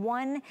that in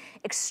one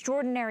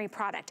extraordinary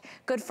product.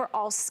 Good for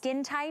all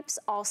skin types,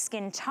 all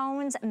skin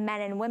tones,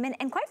 men and women,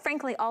 and quite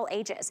frankly, all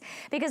ages.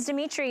 Because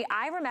Dimitri,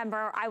 I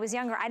remember I was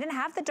younger, I didn't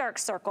have the dark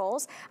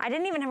circles. I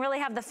didn't even really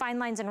have the fine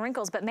lines and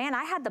wrinkles, but man,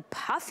 I had the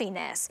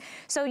puffiness.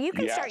 So you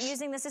can start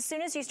using this as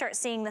soon as you start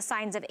seeing the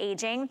signs of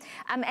aging.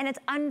 And it's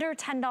under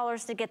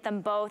 $10 to get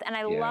them both. And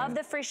I love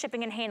the free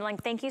shipping and handling.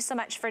 Thank you so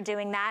much for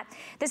doing that.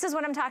 This is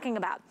what I'm talking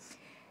about.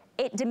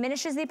 It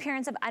diminishes the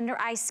appearance of under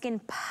eye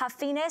skin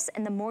puffiness,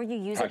 and the more you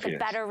use it, the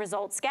better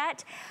results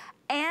get.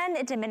 And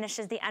it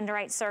diminishes the under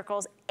eye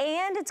circles,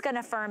 and it's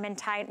gonna firm and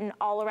tighten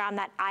all around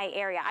that eye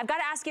area. I've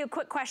gotta ask you a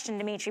quick question,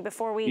 Dimitri,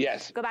 before we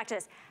go back to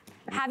this.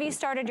 Have you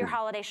started your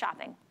holiday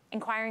shopping?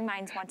 Inquiring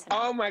minds want to know.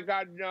 Oh my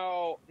God,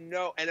 no.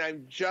 And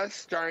I'm just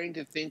starting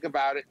to think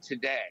about it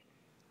today.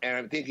 And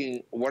I'm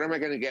thinking, what am I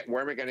gonna get?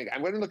 Where am I gonna get?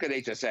 I'm gonna look at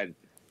HSN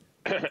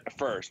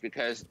first,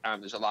 because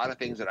there's a lot of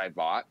things that I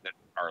bought that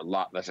are a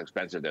lot less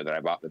expensive there that I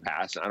bought in the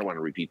past, and I don't want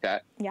to repeat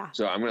that.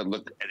 So I'm going to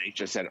look at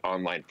HSN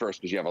online first,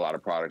 because you have a lot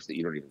of products that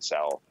you don't even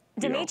sell.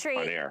 Dimitri,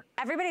 on air.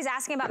 Everybody's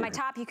asking about my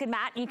top. You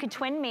could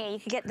twin me. You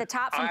could get the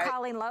top from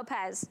Colleen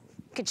Lopez.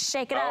 You could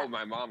shake it up. Oh,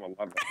 my mom will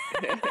love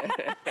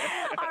it.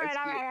 all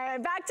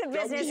right. Back to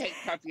business. Don't we hate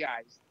puffy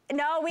eyes?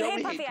 No, we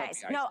hate puffy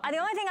eyes. No, the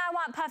only thing I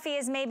want puffy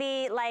is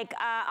maybe like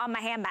on my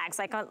handbags,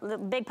 like the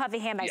big puffy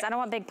handbags. I don't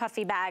want big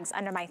puffy bags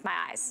under my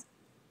eyes.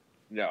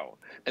 No.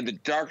 And the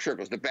dark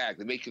circles, the bag,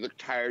 they make you look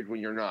tired when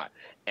you're not.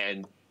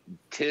 And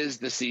 'tis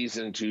the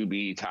season to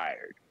be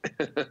tired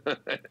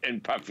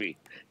and puffy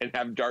and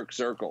have dark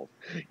circles.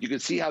 You can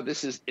see how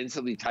this is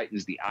instantly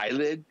tightens the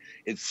eyelid.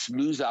 It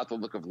smooths out the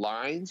look of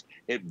lines.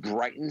 It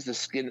brightens the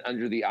skin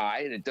under the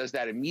eye, and it does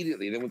that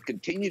immediately. Then with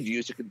continued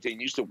use, it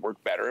continues to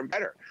work better and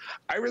better.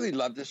 I really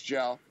love this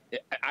gel.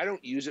 I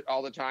don't use it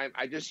all the time.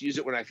 I just use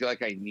it when I feel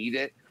like I need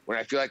it, when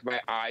I feel like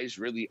my eyes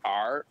really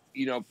are,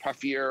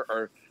 puffier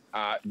or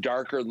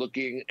darker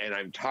looking, and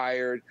I'm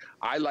tired.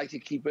 I like to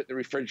keep it in the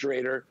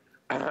refrigerator.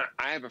 I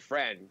have a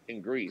friend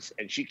in Greece,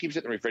 and she keeps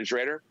it in the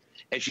refrigerator,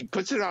 and she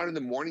puts it on in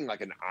the morning like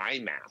an eye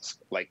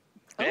mask, like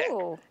thick,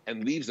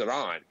 and leaves it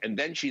on. And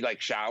then she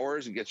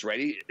showers and gets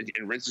ready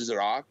and rinses it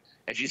off.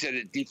 And she said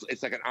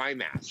it's like an eye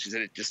mask. She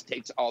said it just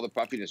takes all the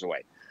puffiness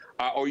away.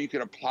 Or you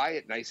can apply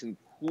it nice and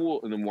cool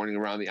in the morning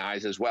around the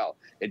eyes as well.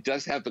 It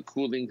does have the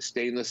cooling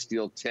stainless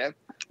steel tip,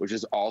 which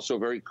is also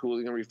very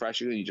cooling and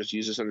refreshing, and you just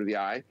use this under the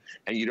eye,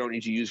 and you don't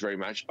need to use very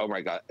much. Oh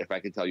my God, if I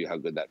could tell you how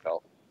good that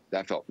felt.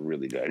 that felt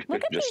really good.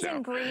 Look at these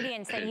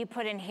ingredients that you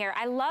put in here.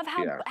 I love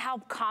how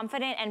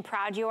confident and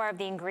proud you are of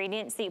the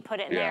ingredients that you put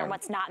in there and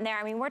what's not in there.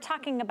 I mean, we're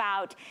talking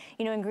about,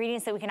 you know,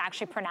 ingredients that we can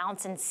actually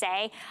pronounce and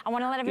say. I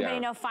want to let everybody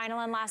know, final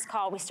and last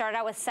call. We started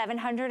out with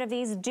 700 of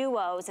these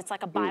duos. It's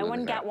like a buy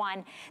one, get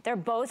one. They're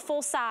both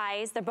full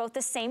size. They're both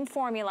the same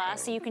formula,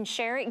 so you can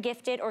share it,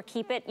 gift it, or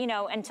keep it, you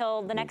know,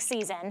 until the next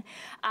season.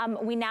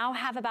 We now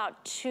have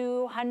about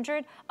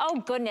 200,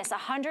 oh goodness,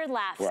 100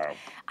 left. Wow.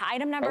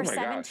 Item number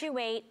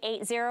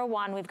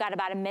 728-801. We've got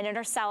about a minute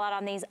or sellout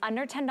on these.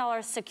 Under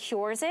 $10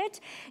 secures it.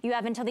 You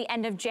have until the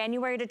end of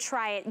January to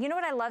try it. You know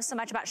what I love so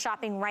much about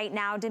shopping right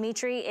now,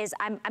 Dimitri, is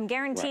I'm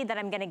guaranteed that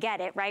I'm gonna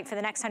get it, right, for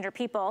the next 100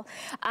 people.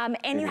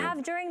 And you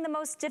have during the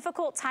most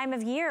difficult time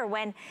of year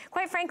when,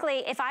 quite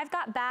frankly, if I've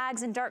got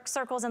bags and dark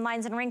circles and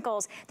lines and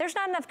wrinkles, there's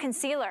not enough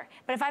concealer.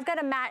 But if I've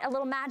got a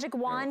little magic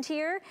wand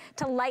here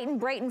to lighten,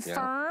 brighten,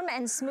 firm,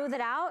 and smooth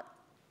it out.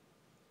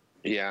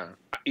 Yeah,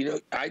 you know,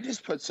 I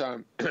just put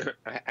some,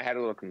 I had a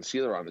little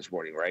concealer on this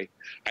morning, right?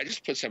 I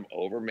just put some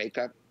over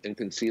makeup and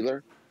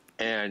concealer,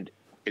 and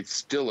it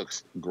still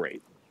looks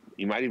great.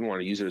 You might even want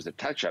to use it as a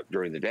touch-up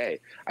during the day.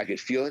 I could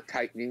feel it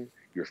tightening.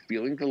 You're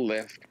feeling the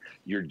lift.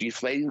 You're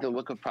deflating the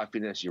look of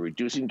puffiness. You're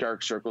reducing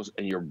dark circles,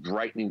 and you're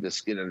brightening the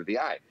skin under the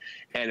eye.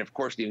 And, of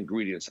course, the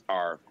ingredients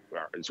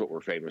it's what we're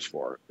famous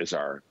for, is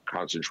our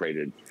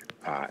concentrated,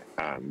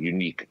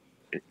 unique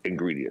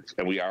ingredients.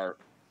 And we are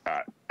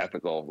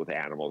ethical with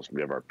animals.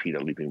 We have our PETA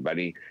Leaping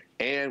Bunny,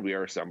 and we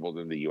are assembled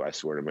in the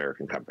U.S. We're an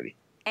American company.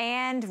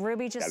 And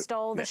Ruby just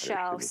stole the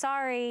show.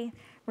 Sorry.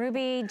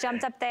 Ruby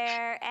jumped up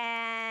there,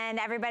 and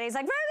everybody's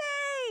like,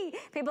 Ruby!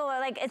 People are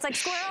like, it's like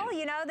squirrel,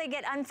 you know? They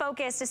get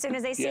unfocused as soon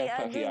as they see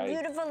a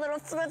beautiful little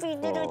fluffy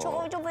little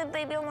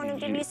baby. I want to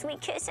give you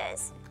sweet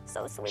kisses.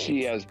 So sweet.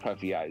 She has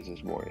puffy eyes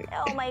this morning.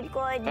 Oh my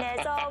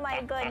goodness, oh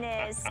my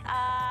goodness.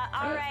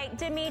 All right,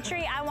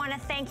 Dimitri, I want to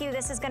thank you.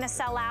 This is going to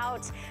sell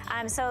out.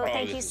 So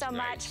thank you so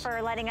much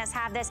for letting us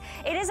have this.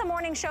 It is a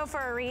morning show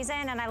for a reason,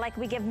 and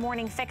we give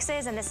morning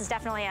fixes, and this is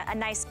definitely a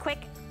nice, quick,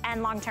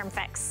 and long-term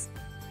fix.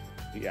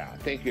 Yeah,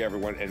 thank you,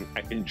 everyone, and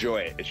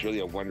enjoy it. It's really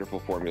a wonderful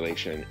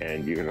formulation,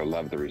 and you're going to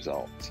love the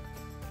results.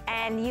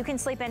 And you can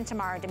sleep in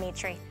tomorrow,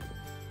 Dimitri.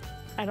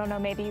 I don't know,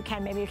 maybe you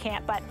can, maybe you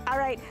can't, but all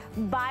right,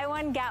 buy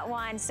one, get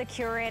one,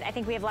 secure it. I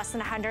think we have less than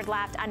 100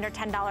 left, under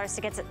 $10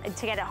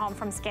 to get it home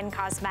from Skin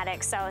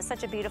Cosmetics. So it's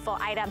such a beautiful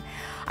item.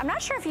 I'm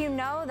not sure if you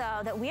know,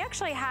 though, that we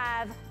actually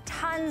have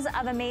tons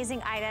of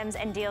amazing items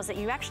and deals that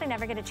you actually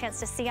never get a chance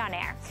to see on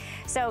air.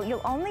 So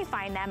you'll only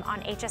find them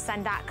on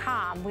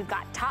hsn.com. We've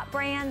got top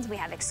brands, we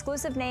have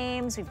exclusive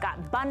names, we've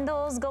got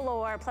bundles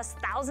galore, plus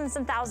thousands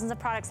and thousands of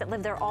products that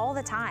live there all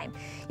the time.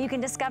 You can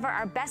discover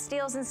our best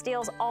deals and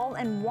steals all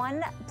in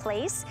one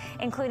place,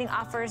 including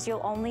offers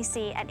you'll only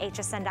see at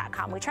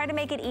hsn.com. We try to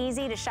make it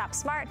easy to shop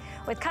smart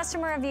with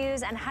customer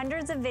reviews and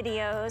hundreds of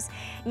videos.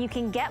 You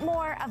can get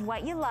more of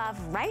what you love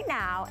right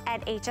now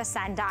at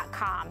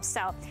hsn.com.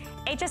 So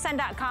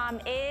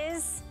hsn.com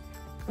is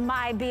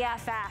my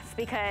BFF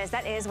because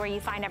that is where you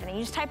find everything.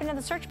 You just type into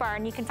the search bar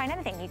and you can find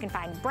anything. You can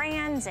find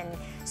brands and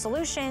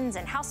solutions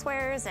and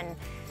housewares, and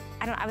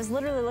I was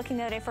literally looking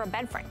the other day for a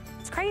bed frame.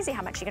 It's crazy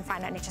how much you can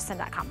find on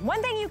hsn.com.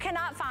 One thing you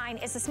cannot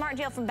find is the Smart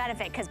Deal from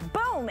Benefit, because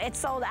boom, it's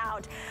sold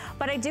out.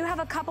 But I do have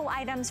a couple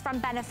items from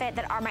Benefit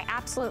that are my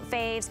absolute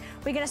faves.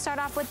 We're gonna start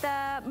off with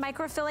the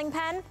microfilling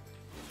pen.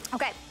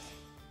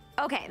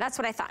 Okay, that's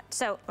what I thought.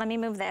 So let me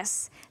move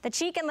this. The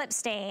cheek and lip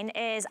stain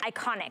is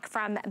iconic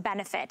from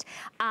Benefit.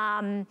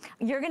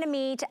 You're gonna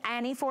meet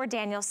Annie Ford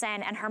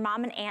Danielson, and her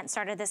mom and aunt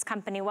started this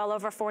company well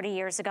over 40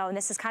 years ago, and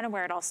this is kind of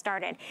where it all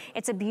started.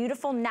 It's a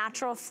beautiful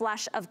natural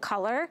flush of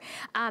color,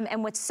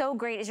 and what's so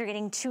great is you're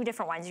getting two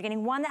different ones. You're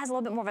getting one that has a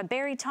little bit more of a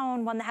berry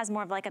tone, one that has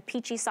more of like a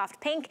peachy soft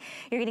pink.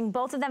 You're getting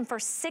both of them for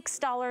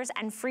 $6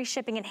 and free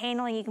shipping and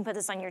handling. You can put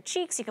this on your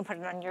cheeks, you can put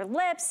it on your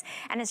lips,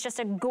 and it's just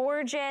a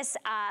gorgeous,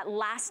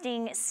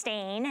 lasting stain,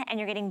 and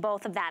you're getting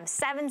both of them.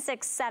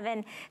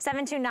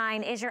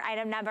 767-729 is your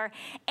item number.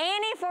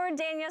 Annie Ford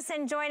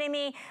Danielson joining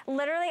me.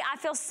 Literally, I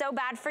feel so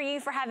bad for you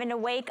for having to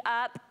wake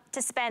up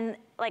to spend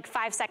like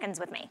 5 seconds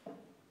with me.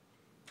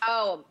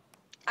 Oh,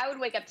 I would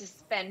wake up to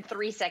spend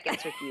 3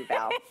 seconds with you,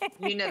 Val.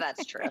 You know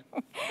that's true.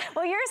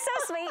 Well, you're so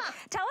sweet.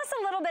 Tell us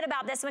a little bit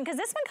about this one, because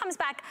this one comes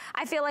back,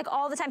 I feel like,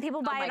 all the time.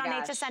 People buy it on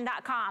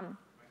hsn.com.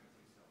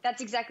 That's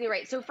exactly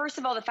right. So first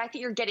of all, the fact that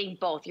you're getting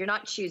both, you're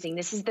not choosing.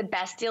 This is the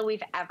best deal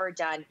we've ever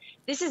done.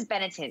 This is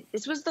Benetint.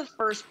 This was the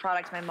first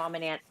product my mom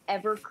and aunt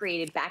ever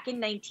created back in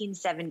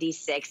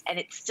 1976, and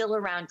it's still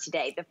around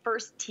today. The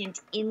first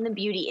tint in the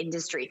beauty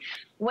industry.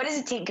 What is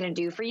a tint going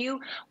to do for you?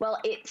 Well,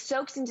 it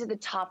soaks into the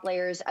top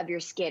layers of your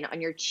skin,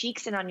 on your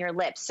cheeks and on your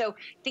lips. So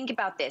think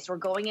about this. We're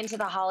going into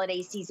the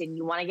holiday season.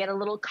 You want to get a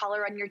little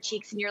color on your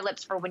cheeks and your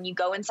lips for when you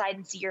go inside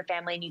and see your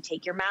family and you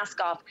take your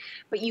mask off,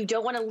 but you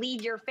don't want to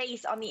leave your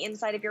face on the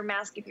inside of your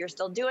mask if you're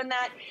still doing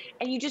that,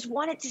 and you just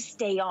want it to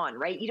stay on,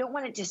 right? You don't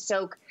want it to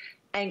soak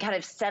and kind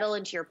of settle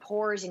into your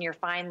pores and your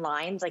fine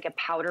lines like a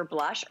powder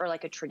blush or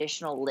like a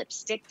traditional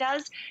lipstick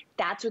does.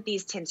 That's what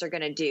these tints are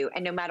gonna do.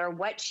 And no matter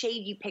what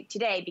shade you pick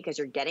today, because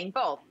you're getting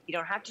both, you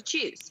don't have to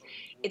choose.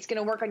 It's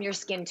gonna work on your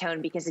skin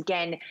tone because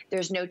again,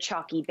 there's no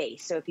chalky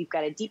base. So if you've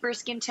got a deeper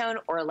skin tone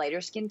or a lighter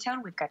skin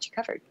tone, we've got you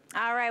covered.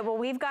 All right, well,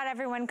 we've got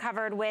everyone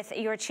covered with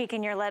your cheek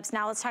and your lips.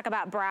 Now let's talk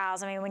about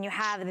brows. I mean, when you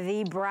have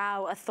the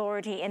brow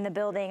authority in the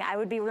building, I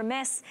would be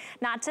remiss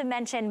not to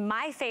mention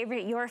my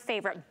favorite, your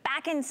favorite,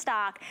 back in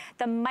stock,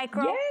 the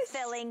micro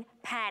filling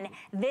pen.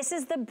 This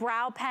is the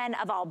brow pen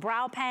of all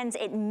brow pens.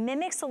 It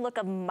mimics the look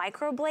of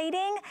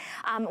microblading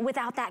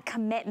without that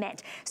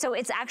commitment. So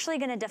it's actually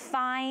gonna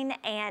define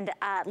and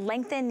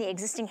lengthen the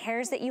existing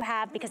hairs that you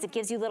have because it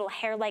gives you little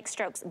hair-like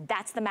strokes.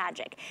 That's the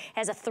magic. It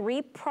has a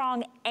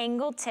 3-prong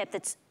angled tip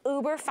that's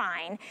uber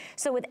fine.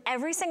 So with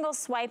every single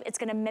swipe, it's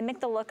gonna mimic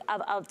the look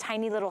of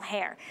tiny little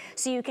hair.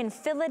 So you can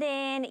fill it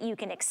in, you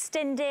can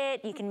extend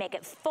it, you can make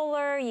it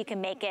fuller, you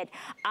can make it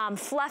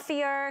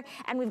fluffier,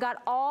 and we've got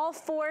all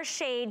 4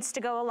 shades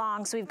to go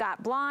along. So we've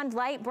got blonde,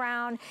 light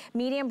brown,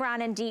 medium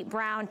brown, and deep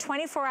brown,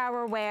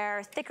 24-hour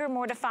wear, thicker,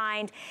 more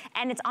defined,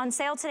 and it's on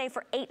sale today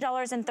for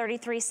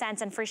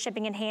 $8.33 and free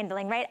shipping and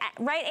handling. Right,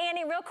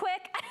 Annie, real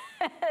quick?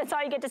 That's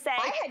all you get to say.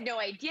 I had no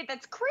idea.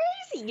 That's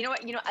crazy. You know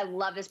what? I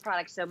love this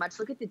product so much.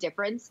 Look at the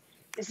difference.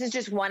 This is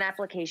just one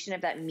application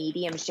of that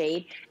medium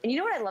shade. And you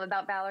know what I love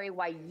about Valerie?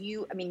 Why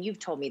you've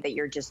told me that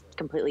you're just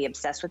completely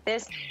obsessed with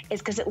this,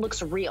 is because it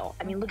looks real.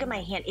 I mean, look at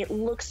my hand. It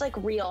looks like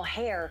real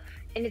hair,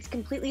 and it's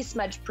completely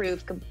smudge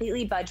proof,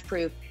 completely budge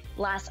proof,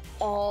 lasts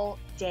all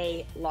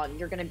day long.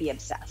 You're gonna be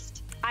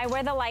obsessed. I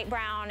wear the light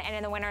brown, and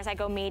in the winters I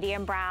go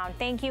medium brown.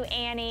 Thank you,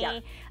 Annie.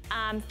 Yeah.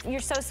 You're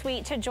so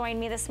sweet to join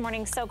me this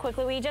morning so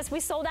quickly. We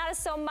sold out of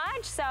so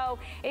much, so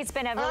it's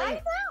been a really,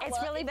 it's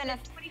been a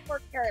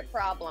 24-karat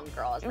problem,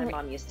 girl, as my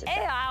mom used to say.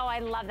 Oh, I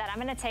love that. I'm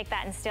gonna take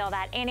that and steal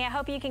that. Annie, I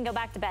hope you can go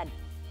back to bed.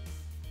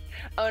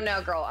 Oh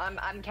no, girl,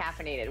 I'm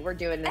caffeinated. We're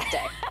doing this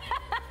day.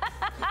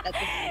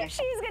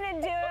 She's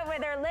gonna do it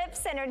with her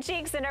lips and her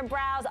cheeks and her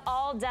brows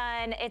all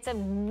done. It's a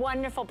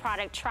wonderful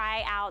product.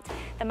 Try out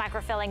the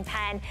microfilling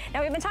pen.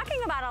 Now, we've been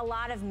talking about a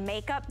lot of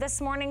makeup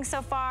this morning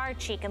so far,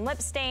 cheek and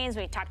lip stains.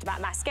 We talked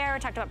about mascara,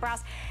 talked about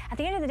brows. At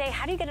the end of the day,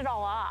 how do you get it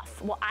all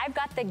off? Well, I've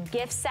got the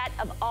gift set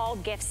of all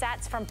gift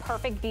sets from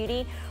Perfect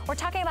Beauty. We're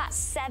talking about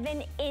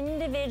 7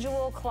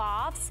 individual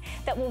cloths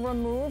that will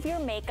remove your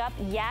makeup.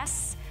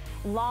 Yes,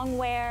 long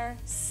wear,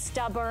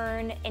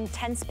 stubborn,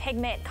 intense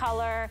pigment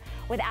color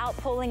without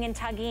pulling and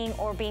tugging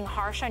or being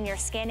harsh on your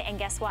skin. And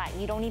guess what?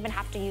 You don't even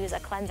have to use a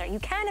cleanser. You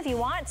can if you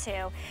want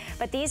to,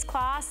 but these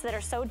cloths that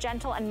are so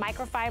gentle and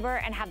microfiber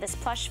and have this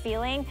plush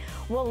feeling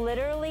will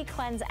literally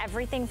cleanse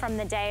everything from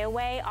the day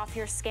away off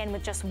your skin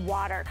with just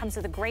water. It comes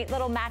with a great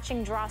little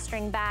matching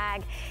drawstring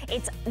bag.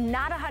 It's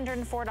not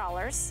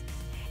 $104.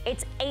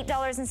 It's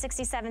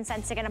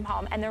 $8.67 to get them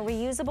home, and they're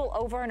reusable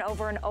over and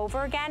over and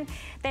over again.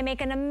 They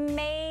make an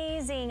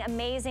amazing,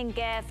 amazing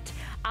gift.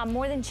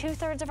 More than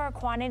 2/3 of our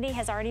quantity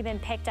has already been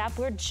picked up.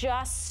 We're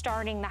just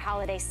starting the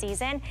holiday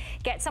season.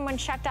 Get someone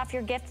checked off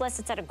your gift list.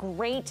 It's at a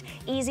great,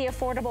 easy,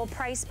 affordable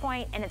price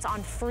point, and it's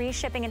on free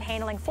shipping and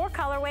handling. 4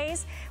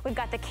 colorways. We've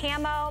got the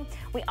camo.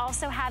 We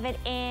also have it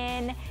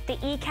in the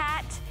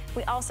e-cat.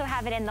 We also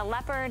have it in the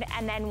leopard,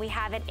 and then we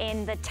have it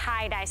in the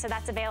tie-dye, so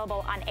that's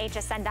available on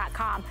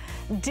hsn.com.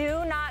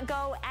 Do not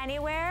go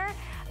anywhere.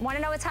 Want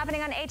to know what's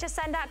happening on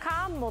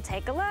hsn.com? We'll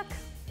take a look.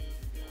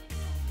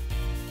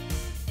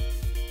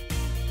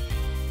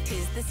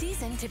 'Tis the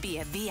season to be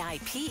a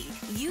VIP.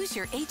 Use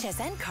your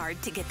HSN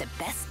card to get the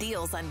best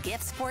deals on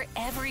gifts for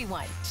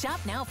everyone. Shop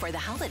now for the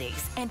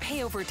holidays and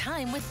pay over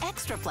time with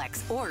Extra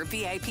Flex or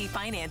VIP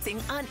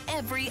financing on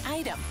every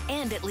item.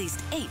 And at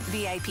least 8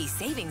 VIP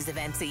savings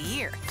events a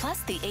year. Plus,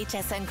 the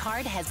HSN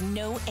card has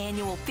no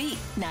annual fee.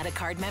 Not a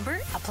card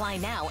member? Apply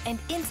now and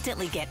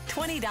instantly get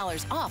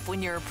 $20 off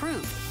when you're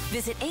approved.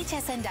 Visit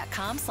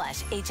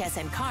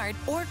hsn.com/HSN card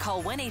or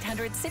call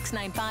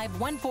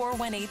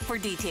 1-800-695-1418 for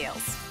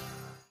details.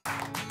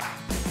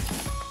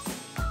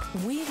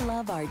 We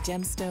love our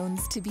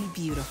gemstones to be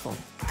beautiful,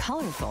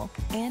 colorful,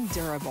 and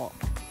durable.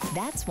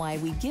 That's why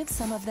we give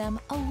some of them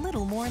a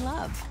little more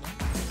love.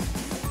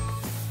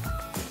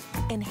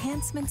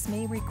 Enhancements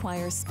may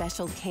require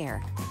special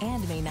care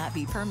and may not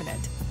be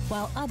permanent,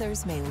 while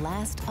others may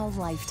last a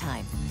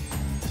lifetime.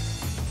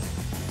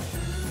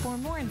 For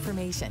more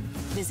information,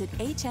 visit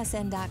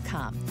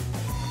hsn.com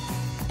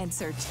and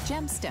search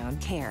Gemstone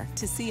Care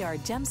to see our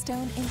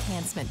gemstone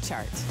enhancement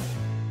chart.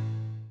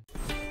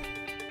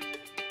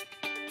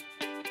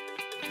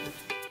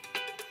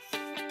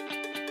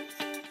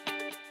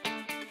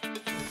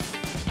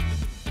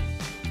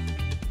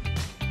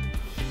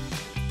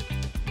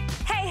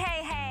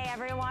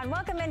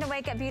 Welcome into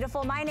Wake Up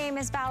Beautiful. My name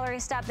is Valerie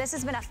Stupp. This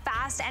has been a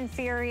fast and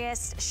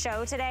furious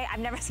show today. I've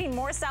never seen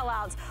more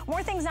sellouts,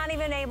 more things not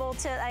even able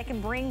to I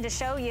can bring to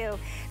show you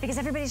because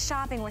everybody's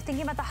shopping. We're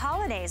thinking about the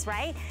holidays,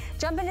 right?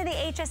 Jump into the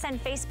HSN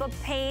Facebook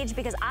page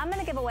because I'm going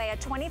to give away a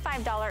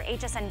 $25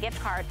 HSN gift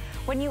card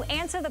when you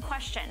answer the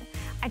question.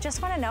 I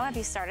just want to know, have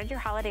you started your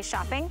holiday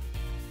shopping?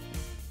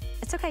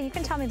 It's okay, you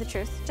can tell me the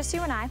truth, just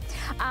you and I.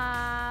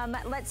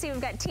 Let's see, we've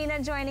got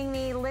Tina joining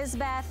me,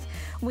 Lizbeth,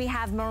 we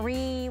have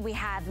Marie, we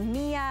have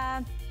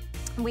Mia,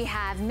 we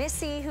have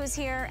Missy who's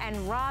here, and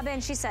Robin,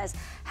 she says,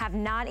 have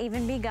not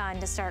even begun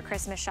to start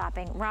Christmas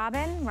shopping.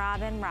 Robin,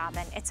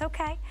 it's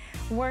okay.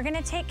 We're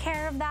gonna take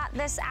care of that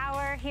this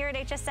hour here at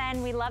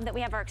HSN. We love that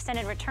we have our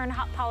extended return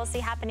policy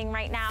happening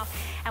right now,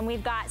 and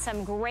we've got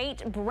some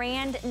great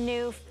brand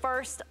new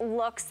first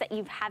looks that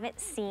you haven't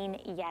seen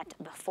yet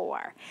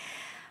before.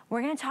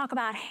 We're gonna talk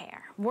about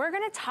hair. We're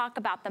gonna talk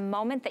about the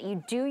moment that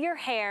you do your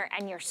hair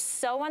and you're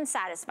so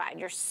unsatisfied,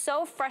 you're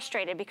so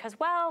frustrated because,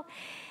 well,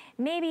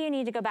 maybe you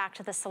need to go back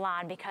to the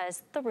salon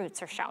because the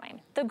roots are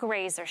showing, the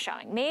grays are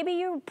showing. Maybe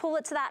you pull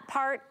it to that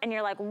part and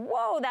you're like,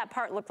 whoa, that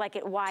part looked like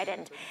it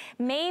widened.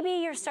 Maybe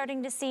you're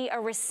starting to see a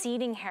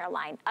receding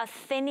hairline, a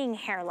thinning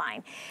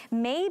hairline.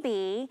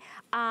 Maybe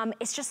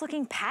it's just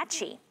looking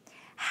patchy.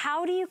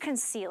 How do you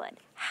conceal it?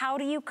 How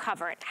do you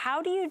cover it?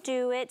 How do you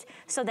do it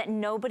so that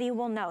nobody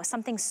will know?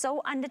 Something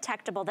so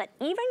undetectable that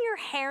even your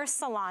hair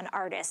salon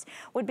artist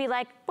would be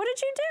like, what did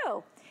you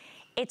do?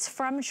 It's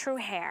from True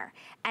Hair,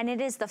 and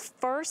it is the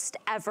first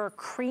ever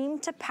cream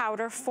to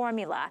powder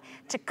formula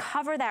to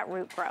cover that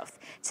root growth,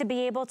 to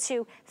be able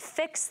to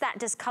fix that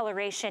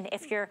discoloration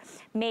if you're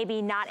maybe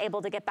not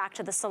able to get back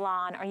to the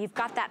salon, or you've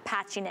got that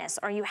patchiness,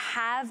 or you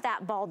have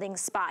that balding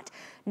spot.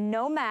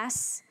 No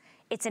mess.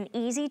 It's an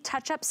easy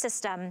touch-up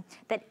system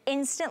that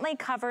instantly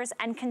covers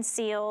and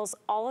conceals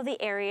all of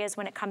the areas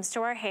when it comes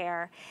to our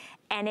hair,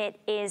 and it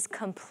is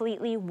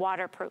completely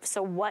waterproof.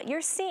 So what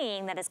you're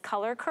seeing that is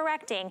color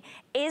correcting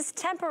is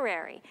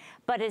temporary,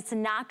 but it's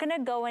not gonna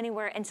go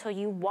anywhere until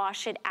you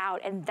wash it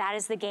out, and that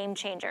is the game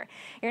changer.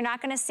 You're not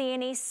gonna see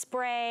any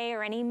spray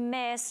or any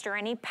mist or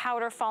any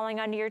powder falling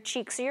onto your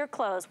cheeks or your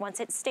clothes. Once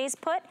it stays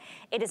put,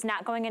 it is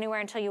not going anywhere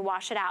until you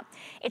wash it out.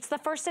 It's the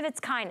first of its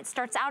kind. It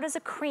starts out as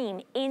a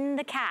cream in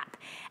the cap,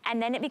 and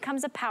then it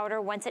becomes a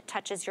powder once it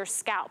touches your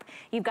scalp.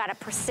 You've got a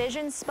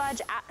precision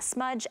sponge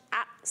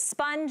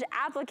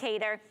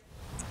applicator,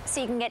 so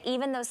you can get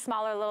even those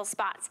smaller little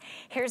spots.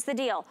 Here's the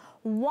deal.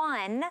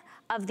 One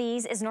of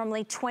these is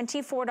normally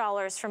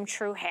 $24 from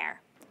True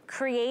Hair,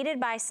 created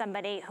by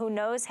somebody who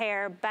knows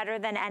hair better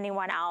than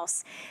anyone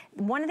else.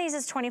 One of these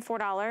is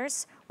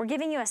 $24. We're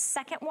giving you a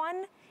second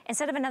one.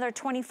 Instead of another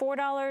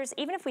 $24,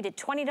 even if we did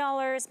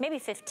 $20, maybe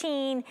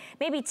 $15,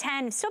 maybe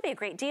 $10, it'd still be a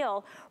great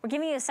deal. We're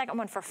giving you a second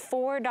one for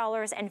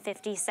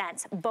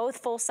 $4.50, both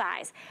full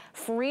size.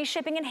 Free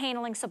shipping and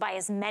handling, so buy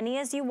as many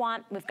as you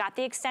want. We've got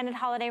the extended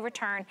holiday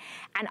return,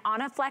 and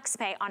on a flex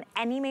pay on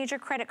any major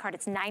credit card,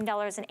 it's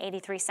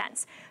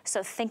 $9.83.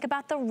 So think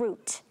about the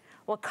root.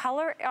 What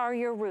color are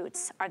your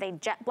roots? Are they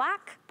jet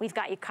black? We've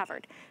got you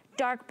covered.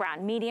 Dark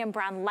brown, medium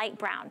brown, light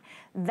brown.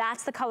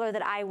 That's the color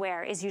that I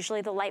wear, is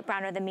usually the light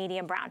brown or the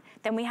medium brown.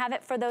 Then we have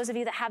it for those of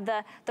you that have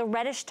the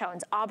reddish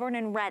tones, auburn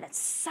and red. It's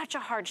such a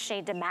hard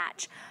shade to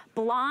match.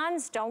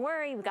 Blondes, don't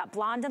worry, we've got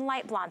blonde and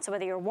light blonde, so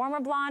whether you're a warmer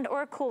blonde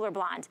or a cooler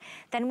blonde.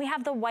 Then we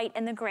have the white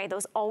and the gray,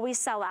 those always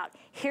sell out.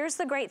 Here's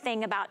the great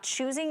thing about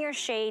choosing your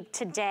shade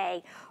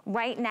today,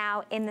 right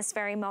now, in this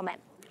very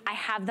moment. I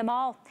have them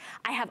all.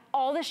 I have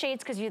all the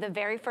shades because you're the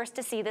very first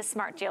to see this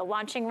smart deal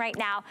launching right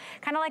now.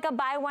 Kind of like a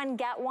buy one,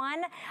 get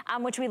one,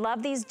 which we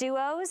love these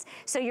duos.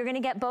 So you're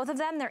gonna get both of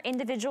them. They're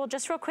individual.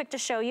 Just real quick to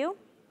show you.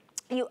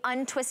 You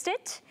untwist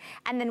it,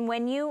 and then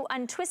when you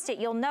untwist it,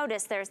 you'll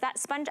notice there's that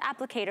sponge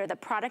applicator. The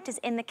product is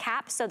in the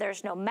cap, so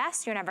there's no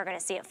mess. You're never gonna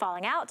see it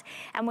falling out.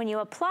 And when you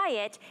apply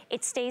it,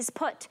 it stays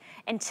put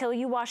until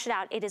you wash it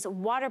out. It is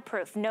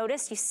waterproof.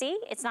 Notice, you see,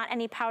 it's not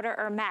any powder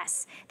or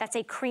mess. That's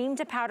a cream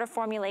to powder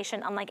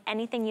formulation unlike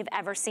anything you've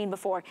ever seen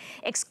before.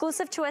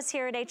 Exclusive to us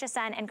here at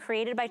HSN and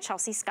created by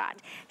Chelsea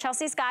Scott.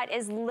 Chelsea Scott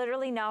is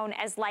literally known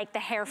as like the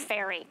hair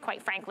fairy,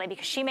 quite frankly,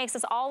 because she makes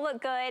us all look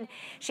good.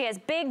 She has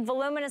big,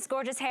 voluminous,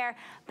 gorgeous hair,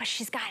 but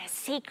she's got a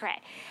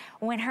secret.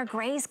 When her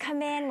grays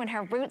come in, when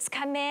her roots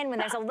come in, when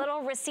there's a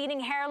little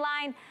receding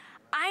hairline,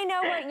 I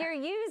know what you're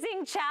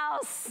using,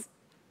 Chels.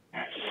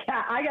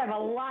 Yeah, I have a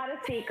lot of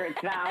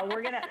secrets, Val.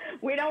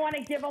 We don't want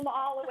to give them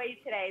all away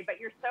today, but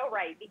you're so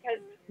right, because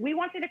we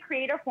wanted to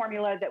create a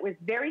formula that was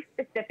very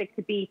specific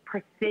to be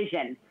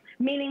precision.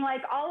 Meaning,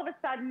 like, all of a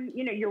sudden,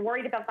 you know, you're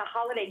worried about the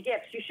holiday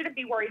gifts. You shouldn't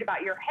be worried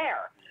about your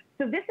hair.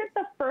 So this is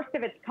the first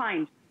of its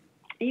kind.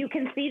 You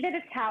can see that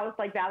it's housed,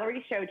 like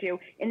Valerie showed you,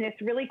 in this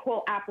really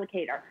cool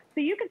applicator.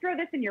 So you could throw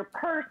this in your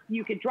purse,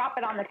 you could drop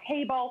it on the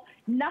table,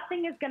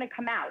 nothing is gonna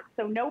come out,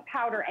 so no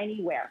powder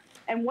anywhere.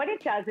 And what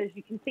it does is,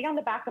 you can see on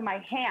the back of my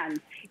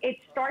hand, it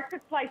starts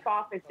to slice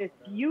off as this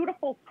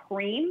beautiful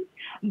cream,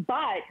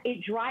 but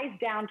it dries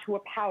down to a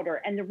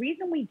powder. And the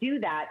reason we do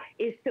that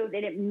is so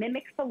that it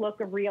mimics the look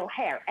of real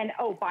hair. And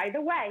oh, by the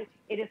way,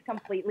 it is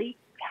completely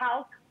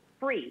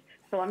talc-free.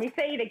 So let me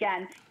say it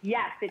again.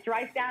 Yes, it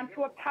dries down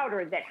to a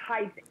powder that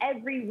hides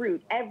every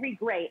root, every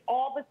gray,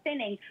 all the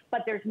thinning,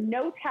 but there's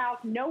no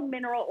talc, no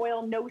mineral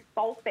oil, no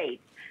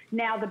sulfates.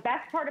 Now, the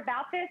best part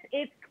about this,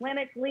 it's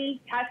clinically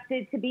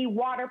tested to be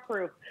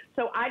waterproof.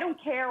 So I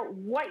don't care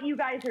what you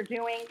guys are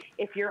doing.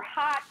 If you're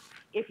hot,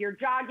 if you're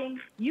jogging,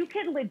 you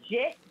can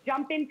legit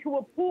jump into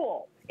a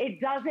pool. It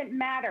doesn't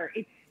matter.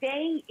 It's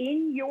staying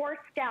in your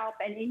scalp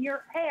and in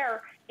your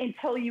hair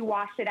until you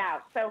wash it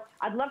out. So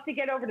I'd love to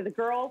get over to the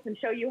girls and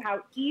show you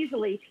how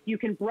easily you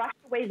can brush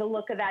away the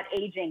look of that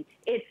aging.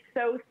 It's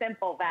so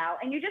simple, Val.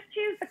 And you just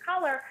choose the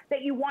color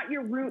that you want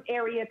your root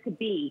area to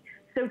be.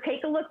 So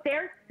take a look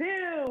there,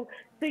 Sue.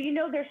 So you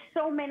know there's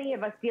so many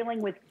of us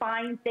dealing with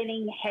fine,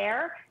 thinning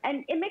hair,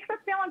 and it makes us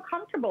feel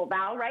uncomfortable,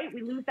 Val, right?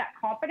 We lose that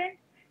confidence.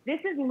 This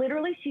is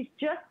literally, she's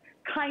just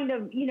kind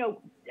of, you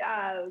know,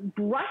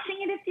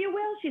 brushing it, if you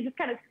will. She's just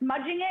kind of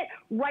smudging it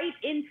right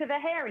into the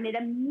hair, and it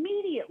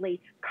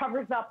immediately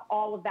covers up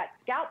all of that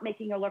scalp,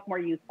 making her look more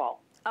youthful.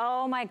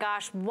 Oh my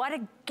gosh, what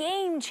a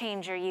game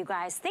changer, you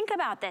guys. Think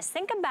about this.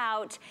 Think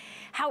about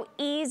how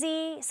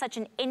easy such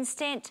an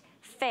instant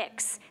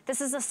fix. This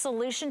is a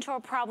solution to a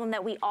problem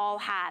that we all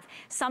have.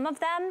 Some of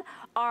them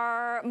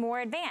are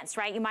more advanced,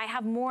 right? You might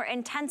have more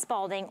intense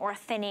balding or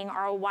thinning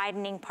or a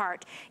widening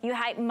part. Your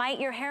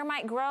hair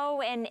might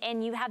grow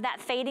and you have that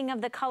fading of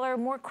the color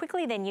more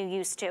quickly than you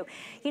used to.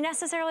 You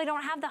necessarily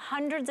don't have the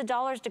hundreds of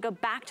dollars to go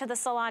back to the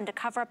salon to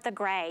cover up the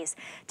grays,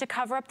 to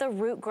cover up the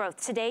root growth.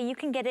 Today you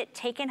can get it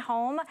taken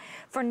home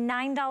for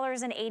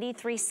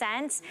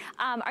 $9.83.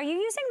 Are you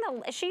using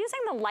is she using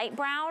the light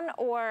brown,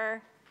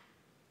 or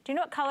do you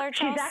know what color,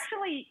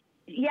 Chelsea?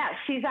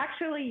 She's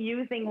actually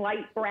using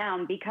light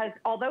brown, because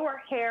although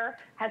her hair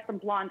has some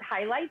blonde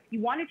highlights,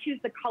 you want to choose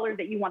the color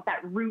that you want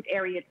that root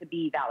area to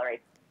be, Valerie.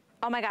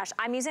 Oh my gosh,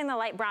 I'm using the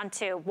light brown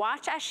too.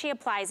 Watch as she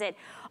applies it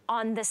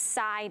on the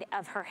side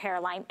of her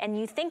hairline. And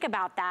you think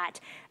about that,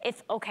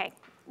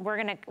 we're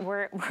gonna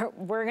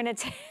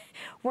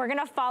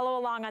follow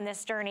along on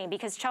this journey,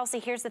 because Chelsea,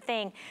 here's the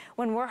thing.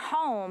 When we're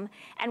home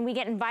and we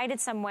get invited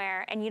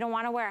somewhere and you don't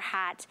wanna wear a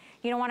hat,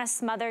 you don't wanna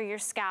smother your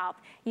scalp,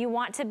 you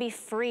want to be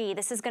free.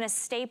 This is gonna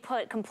stay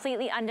put,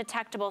 completely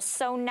undetectable,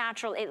 so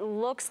natural. It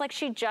looks like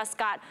she just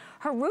got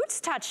her roots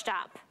touched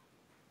up.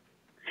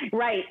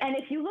 Right, and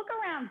if you look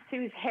around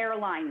Sue's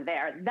hairline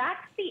there,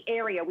 that's the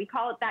area, we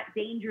call it that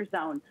danger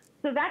zone.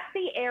 So that's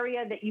the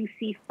area that you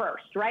see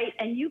first, right?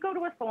 And you go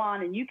to a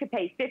salon and you could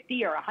pay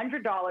 $50 or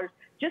 $100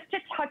 just to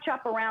touch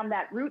up around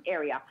that root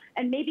area.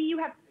 And maybe you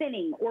have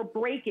thinning or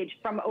breakage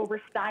from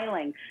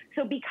overstyling.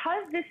 So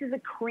because this is a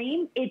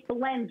cream, it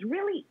blends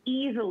really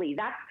easily.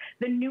 That's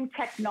the new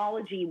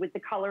technology with the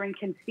Color and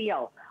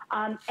Conceal.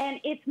 And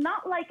it's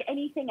not like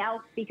anything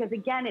else, because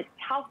again, it's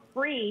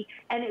talc-free,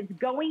 and it's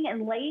going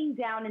and laying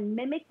down and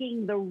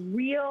mimicking the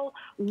real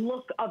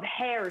look of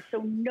hair,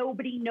 so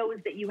nobody knows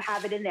that you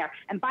have it in there.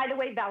 And by the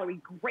way, Valerie,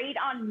 great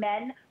on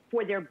men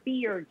for their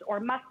beards or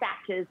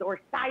mustaches or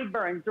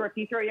sideburns, or if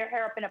you throw your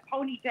hair up in a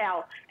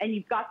ponytail and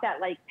you've got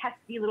that like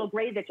pesky little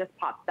gray that just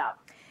pops up.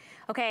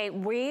 Okay,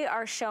 we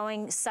are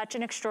showing such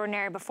an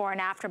extraordinary before and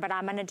after, but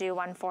I'm gonna do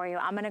one for you.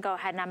 I'm gonna go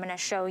ahead and I'm gonna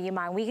show you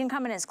mine. We can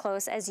come in as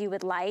close as you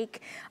would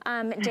like,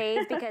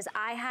 Dave, because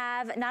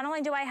not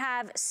only do I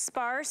have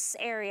sparse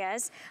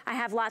areas, I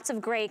have lots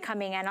of gray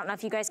coming in. I don't know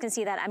if you guys can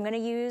see that. I'm gonna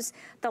use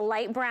the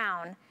light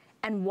brown,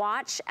 and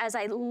watch as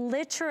I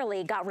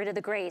literally got rid of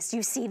the grays.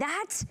 You see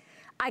that?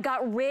 I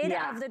got rid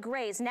of the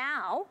grays.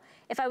 Now,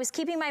 if I was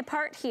keeping my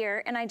part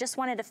here and I just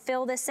wanted to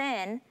fill this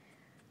in,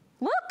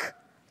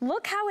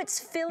 look how it's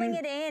filling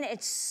it in.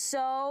 It's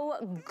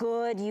so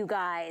good, you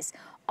guys.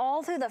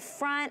 All through the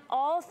front,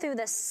 all through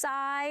the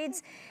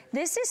sides.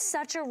 This is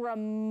such a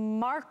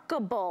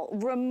remarkable,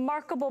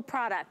 remarkable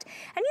product.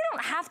 And you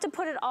don't have to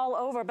put it all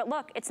over, but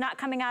look, it's not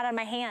coming out on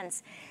my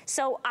hands.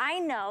 So I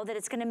know that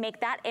it's gonna make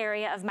that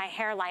area of my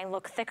hairline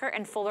look thicker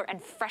and fuller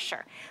and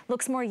fresher.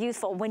 Looks more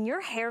youthful. When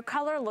your hair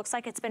color looks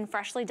like it's been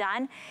freshly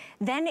done,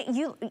 then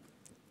you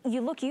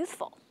look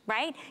youthful.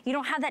 Right? You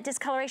don't have that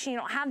discoloration. You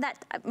don't have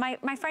that.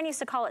 My friend used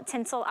to call it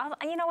tinsel.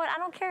 You know what? I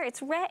don't care.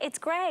 It's red. It's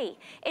gray.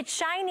 It's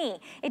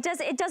shiny. It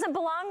doesn't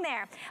belong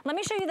there. Let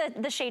me show you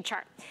the shade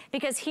chart,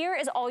 because here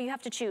is all you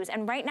have to choose.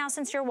 And right now,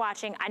 since you're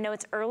watching, I know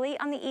it's early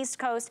on the East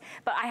Coast,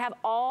 but I have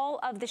all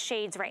of the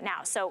shades right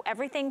now. So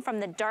everything from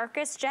the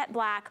darkest jet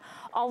black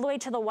all the way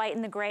to the white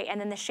and the gray,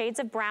 and then the shades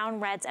of brown,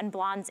 reds, and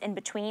blondes in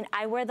between.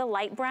 I wear the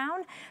light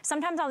brown.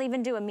 Sometimes I'll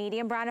even do a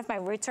medium brown if my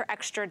roots are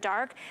extra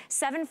dark.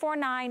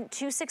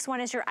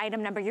 749261 is your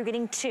item number. You're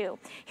getting 2.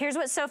 Here's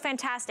what's so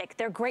fantastic.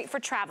 They're great for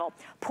travel.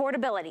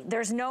 Portability.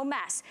 There's no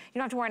mess. You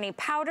don't have to wear any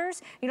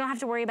powders. You don't have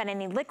to worry about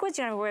any liquids.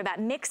 You don't have to worry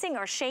about mixing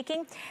or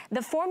shaking.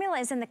 The formula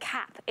is in the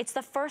cap. It's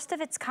the first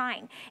of its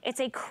kind. It's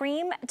a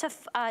cream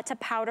to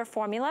powder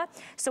formula.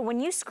 So when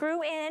you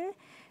screw in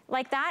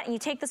like that, and you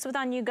take this with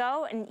on you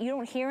go, and you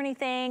don't hear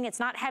anything, it's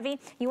not heavy,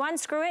 you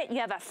unscrew it, you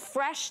have a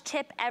fresh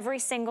tip every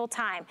single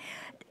time.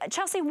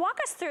 Chelsea, walk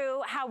us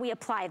through how we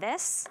apply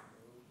this.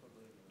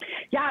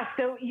 Yeah,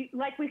 so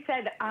like we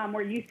said,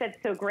 or you said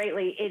so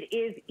greatly, it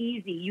is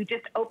easy. You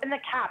just open the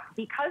cap.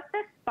 Because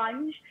the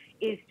sponge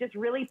is just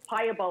really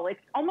pliable,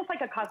 it's almost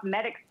like a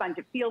cosmetic sponge.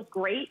 It feels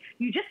great.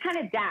 You just kind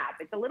of dab.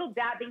 It's a little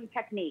dabbing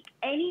technique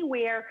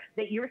anywhere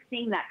that you're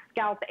seeing that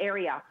scalp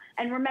area.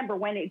 And remember,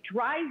 when it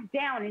dries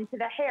down into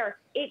the hair,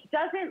 it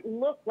doesn't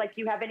look like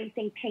you have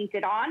anything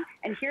painted on.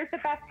 And here's the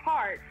best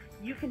part.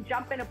 You can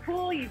jump in a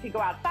pool, you can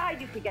go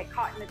outside, you can get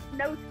caught in a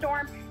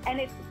snowstorm, and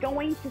it's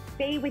going to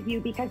stay with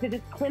you because it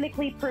is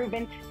clinically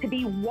proven to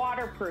be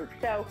waterproof.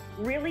 So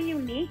really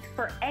unique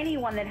for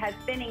anyone that has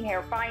thinning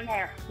hair, fine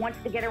hair,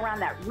 wants to get around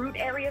that root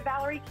area,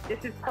 Valerie.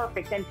 This is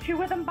perfect. And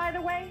 2 of them, by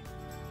the way,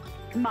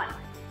 months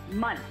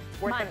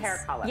worth of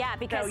hair color. Yeah,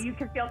 because so you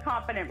can feel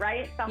confident,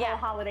 right? The whole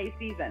holiday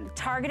season.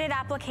 Targeted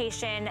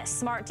application,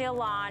 smart deal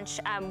launch.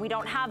 We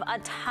don't have a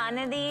ton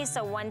of these,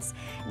 so once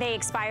they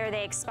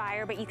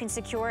expire, but you can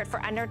secure it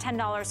for under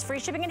 $10. Free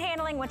shipping and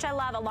handling, which I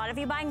love. A lot of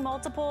you buying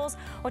multiples,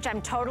 which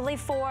I'm totally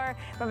for.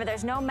 Remember,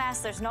 there's no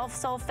mess, there's no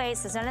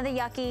sulfates, there's none of the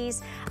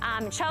yuckies.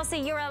 Chelsea,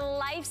 you're a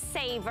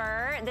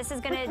lifesaver. This is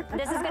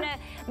gonna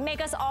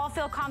make us all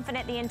feel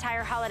confident the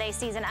entire holiday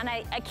season, and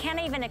I can't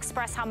even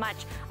express how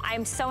much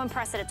I'm so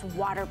impressed that it's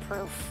waterproof.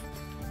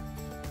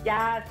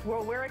 Yes,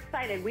 well, we're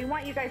excited. We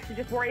want you guys to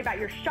just worry about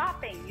your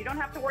shopping. You don't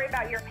have to worry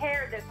about your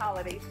hair this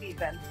holiday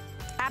season.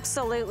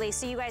 Absolutely.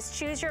 So you guys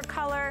choose your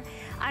color.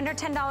 Under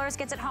 $10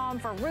 gets it home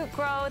for root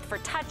growth, for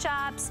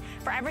touch-ups,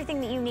 for everything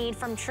that you need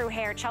from True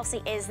Hair.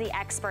 Chelsea is the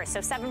expert.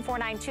 So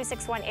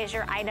 749261 is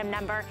your item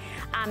number.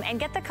 And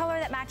get the color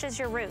that matches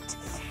your root.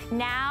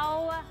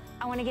 Now,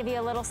 I want to give you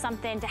a little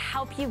something to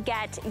help you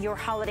get your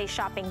holiday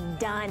shopping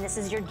done. This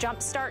is your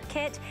Jumpstart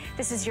kit.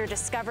 This is your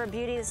Discover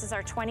Beauty. This is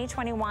our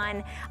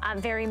 2021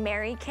 Very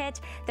Merry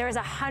kit. There is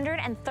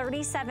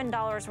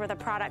 $137 worth of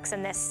products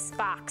in this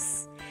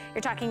box.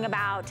 You're talking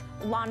about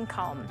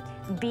Lancome,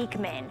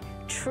 Beekman,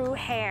 True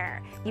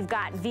Hair. You've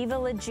got Viva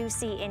La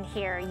Juicy in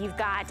here. You've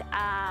got,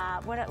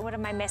 what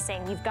am I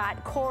missing? You've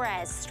got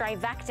Korres,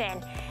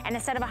 Strivectin, and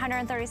instead of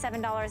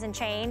 $137 and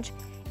change,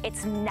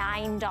 it's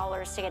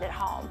 $9 to get it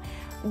home.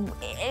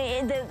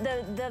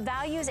 The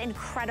value is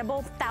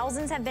incredible.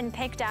 Thousands have been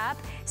picked up.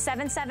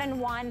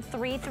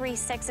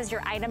 771336 is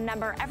your item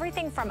number.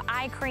 Everything from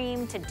eye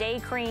cream to day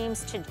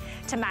creams to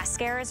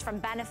mascaras from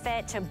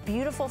Benefit to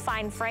beautiful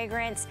fine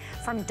fragrance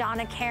from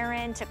Donna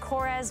Karan to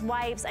Korres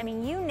wipes. I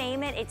mean, you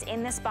name it, it's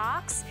in this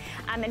box.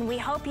 And we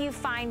hope you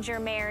find your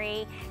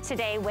Merry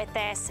today with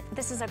this.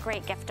 This is a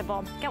great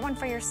giftable. Get one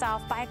for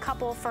yourself. Buy a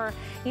couple for,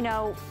 you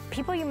know,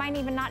 people you might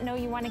even not know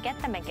you want to get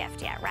them a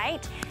gift yet,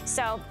 right?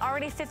 So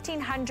already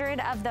 1,500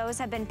 of those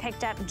have been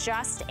picked up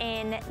just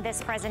in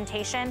this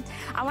presentation.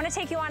 I want to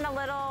take you on a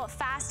little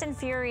fast and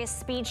furious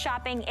speed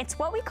shopping. It's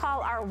what we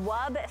call our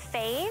WUB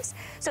faves.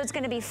 So it's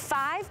going to be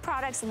 5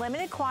 products,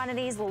 limited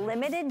quantities,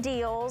 limited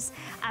deals,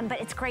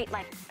 but it's great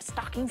like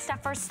stocking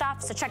stuffer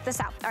stuff. So check this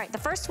out. All right, the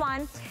first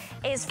one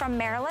is from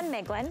Marilyn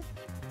Miglin.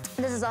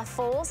 This is a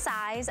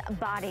full-size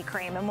body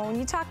cream. And when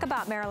you talk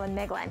about Marilyn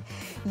Miglin,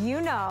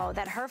 you know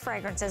that her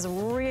fragrances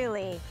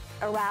really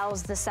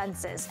arouse the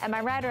senses. Am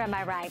I right or am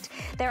I right?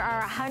 There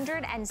are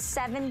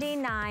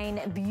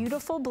 179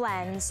 beautiful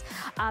blends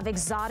of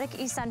exotic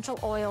essential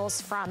oils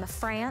from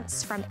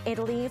France, from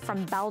Italy,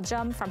 from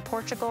Belgium, from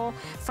Portugal,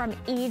 from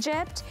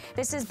Egypt.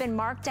 This has been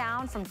marked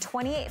down from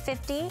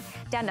 $28.50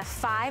 down to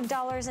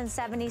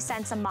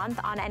 $5.70 a month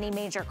on any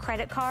major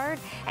credit card.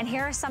 And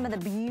here are some of the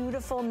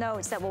beautiful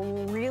notes that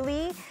will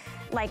really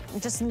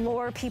just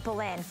lure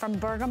people in. From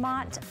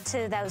bergamot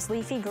to those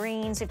leafy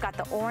greens, we've got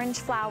the orange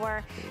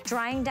flower,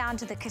 drying down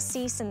to the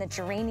cassis and the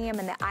geranium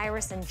and the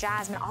iris and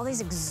jasmine, all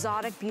these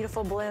exotic,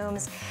 beautiful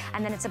blooms.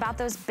 And then it's about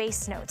those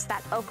base notes,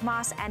 that oak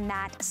moss and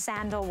that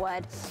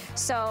sandalwood.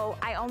 So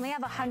I only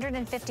have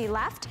 150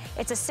 left.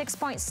 It's a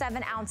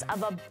 6.7 ounce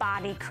of a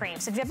body cream.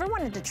 So if you ever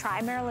wanted to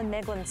try Marilyn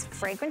Miglin's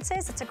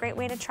fragrances, it's a great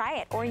way to try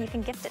it, or you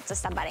can gift it to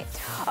somebody.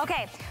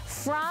 Okay,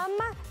 from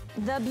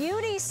the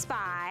Beauty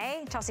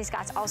Spy, Chelsea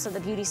Scott's also the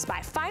Beauty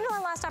Spy. Final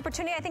and last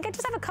opportunity. I think I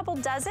just have a couple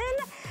dozen.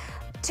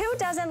 2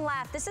 dozen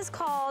left. This is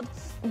called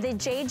the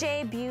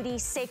JJ Beauty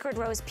Sacred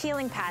Rose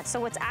Peeling Pad. So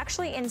what's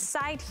actually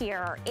inside here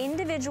are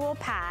individual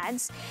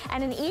pads,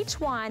 and in each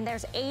one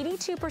there's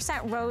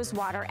 82% rose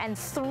water and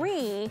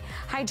 3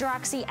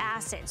 hydroxy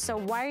acids. So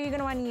why are you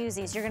gonna wanna use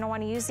these? You're gonna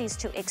wanna use these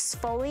to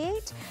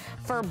exfoliate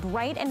for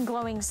bright and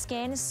glowing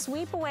skin,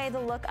 sweep away the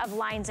look of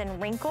lines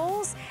and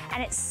wrinkles,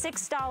 and it's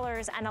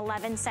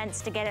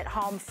 $6.11 to get it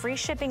home. Free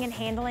shipping and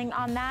handling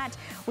on that.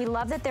 We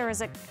love that there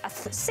is a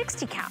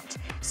 60 count.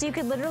 So you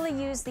could literally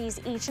use these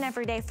each and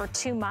every day for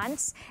 2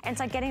 months, and it's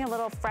like getting a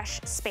little fresh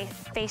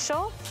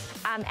facial,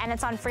 and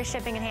it's on free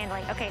shipping and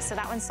handling. Okay, so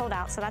that one's sold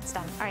out, so that's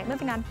done. All right,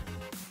 moving on.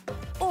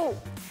 Oh,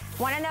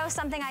 want to know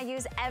something I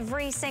use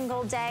every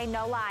single day?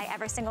 No lie,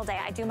 every single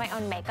day. I do my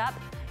own makeup.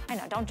 I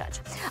know, don't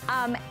judge.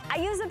 I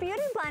use a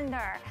beauty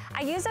blender.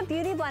 I use a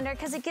beauty blender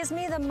because it gives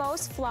me the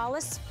most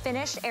flawless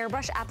finished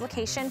airbrush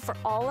application for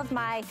all of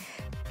my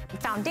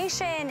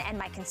foundation and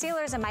my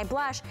concealers and my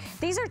blush.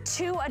 These are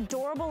 2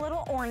 adorable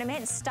little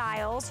ornament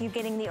styles. You're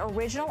getting the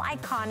original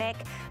iconic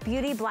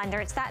beauty blender.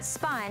 It's that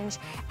sponge.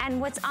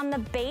 And what's on the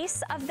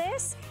base of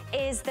this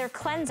is their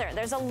cleanser.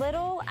 There's a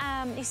little,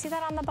 you see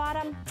that on the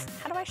bottom?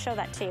 How do I show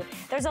that to you?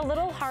 There's a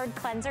little hard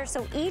cleanser.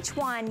 So each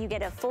one, you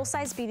get a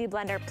full-size beauty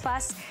blender,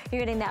 plus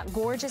you're getting that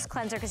gorgeous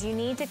cleanser because you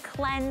need to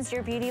cleanse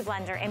your beauty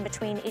blender in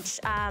between each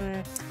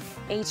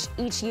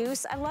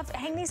use. I love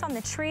hang these on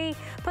the tree,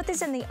 put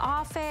these in the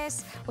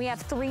office. We have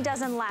 3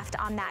 dozen left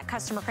on that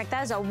customer pick.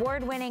 That is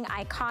award-winning,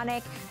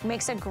 iconic,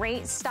 makes a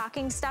great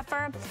stocking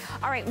stuffer.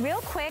 All right, real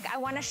quick, I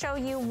wanna show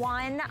you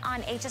one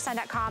on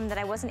hsn.com that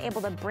I wasn't able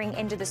to bring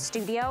into the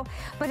studio,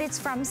 but it's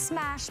from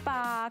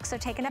Smashbox, so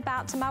taking it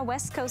out to my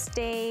West Coast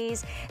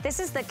days. This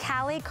is the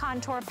Cali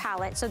Contour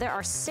Palette, so there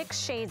are 6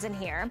 shades in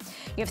here.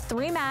 You have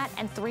 3 matte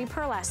and 3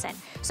 pearlescent.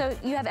 So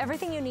you have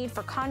everything you need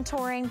for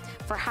contouring,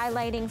 for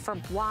highlighting, for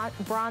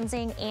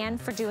bronzing,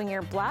 and for doing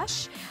your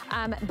blush.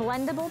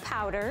 Blendable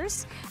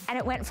powders, and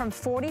it went from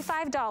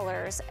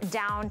 $45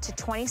 down to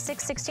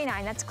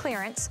 $26.69, that's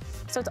clearance.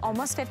 So it's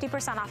almost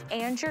 50% off,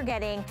 and you're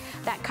getting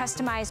that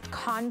customized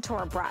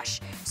contour brush.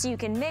 So you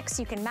can mix,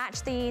 you can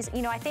match these.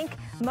 You know, I think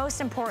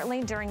most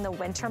importantly during the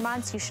winter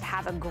months, you should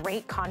have a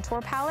great contour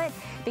palette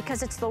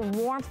because it's the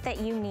warmth that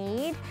you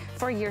need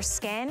for your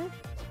skin.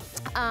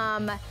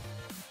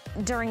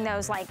 During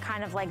those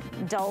kind of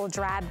dull,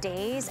 drab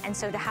days. And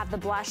so to have the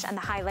blush and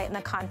the highlight and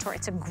the contour,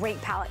 it's a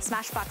great palette.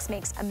 Smashbox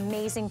makes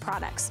amazing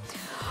products.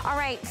 All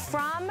right,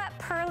 from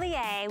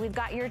Perlier, we've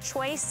got your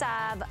choice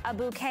of a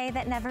bouquet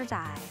that never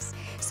dies.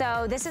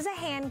 So this is a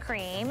hand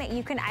cream.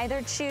 You can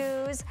either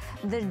choose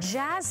the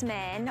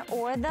jasmine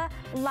or the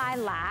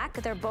lilac.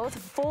 They're both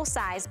full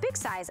size, big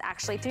size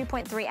actually,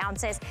 3.3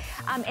 ounces.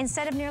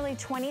 Instead of nearly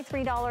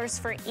 $23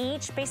 for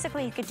each,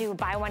 basically you could do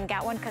buy one,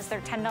 get one because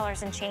they're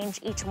 $10 and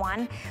change each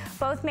one.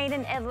 Both made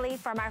in Italy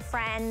from our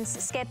friends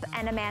Skip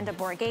and Amanda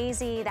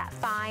Borghese, that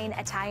fine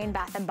Italian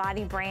Bath &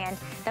 Body brand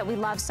that we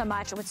love so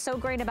much. What's so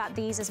great about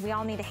these is we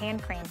all need a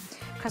hand cream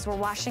because we're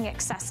washing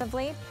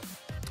excessively.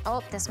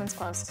 Oh, this one's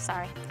closed,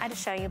 sorry. I had to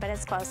show you, but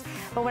it's closed.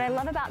 But what I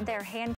love about their hand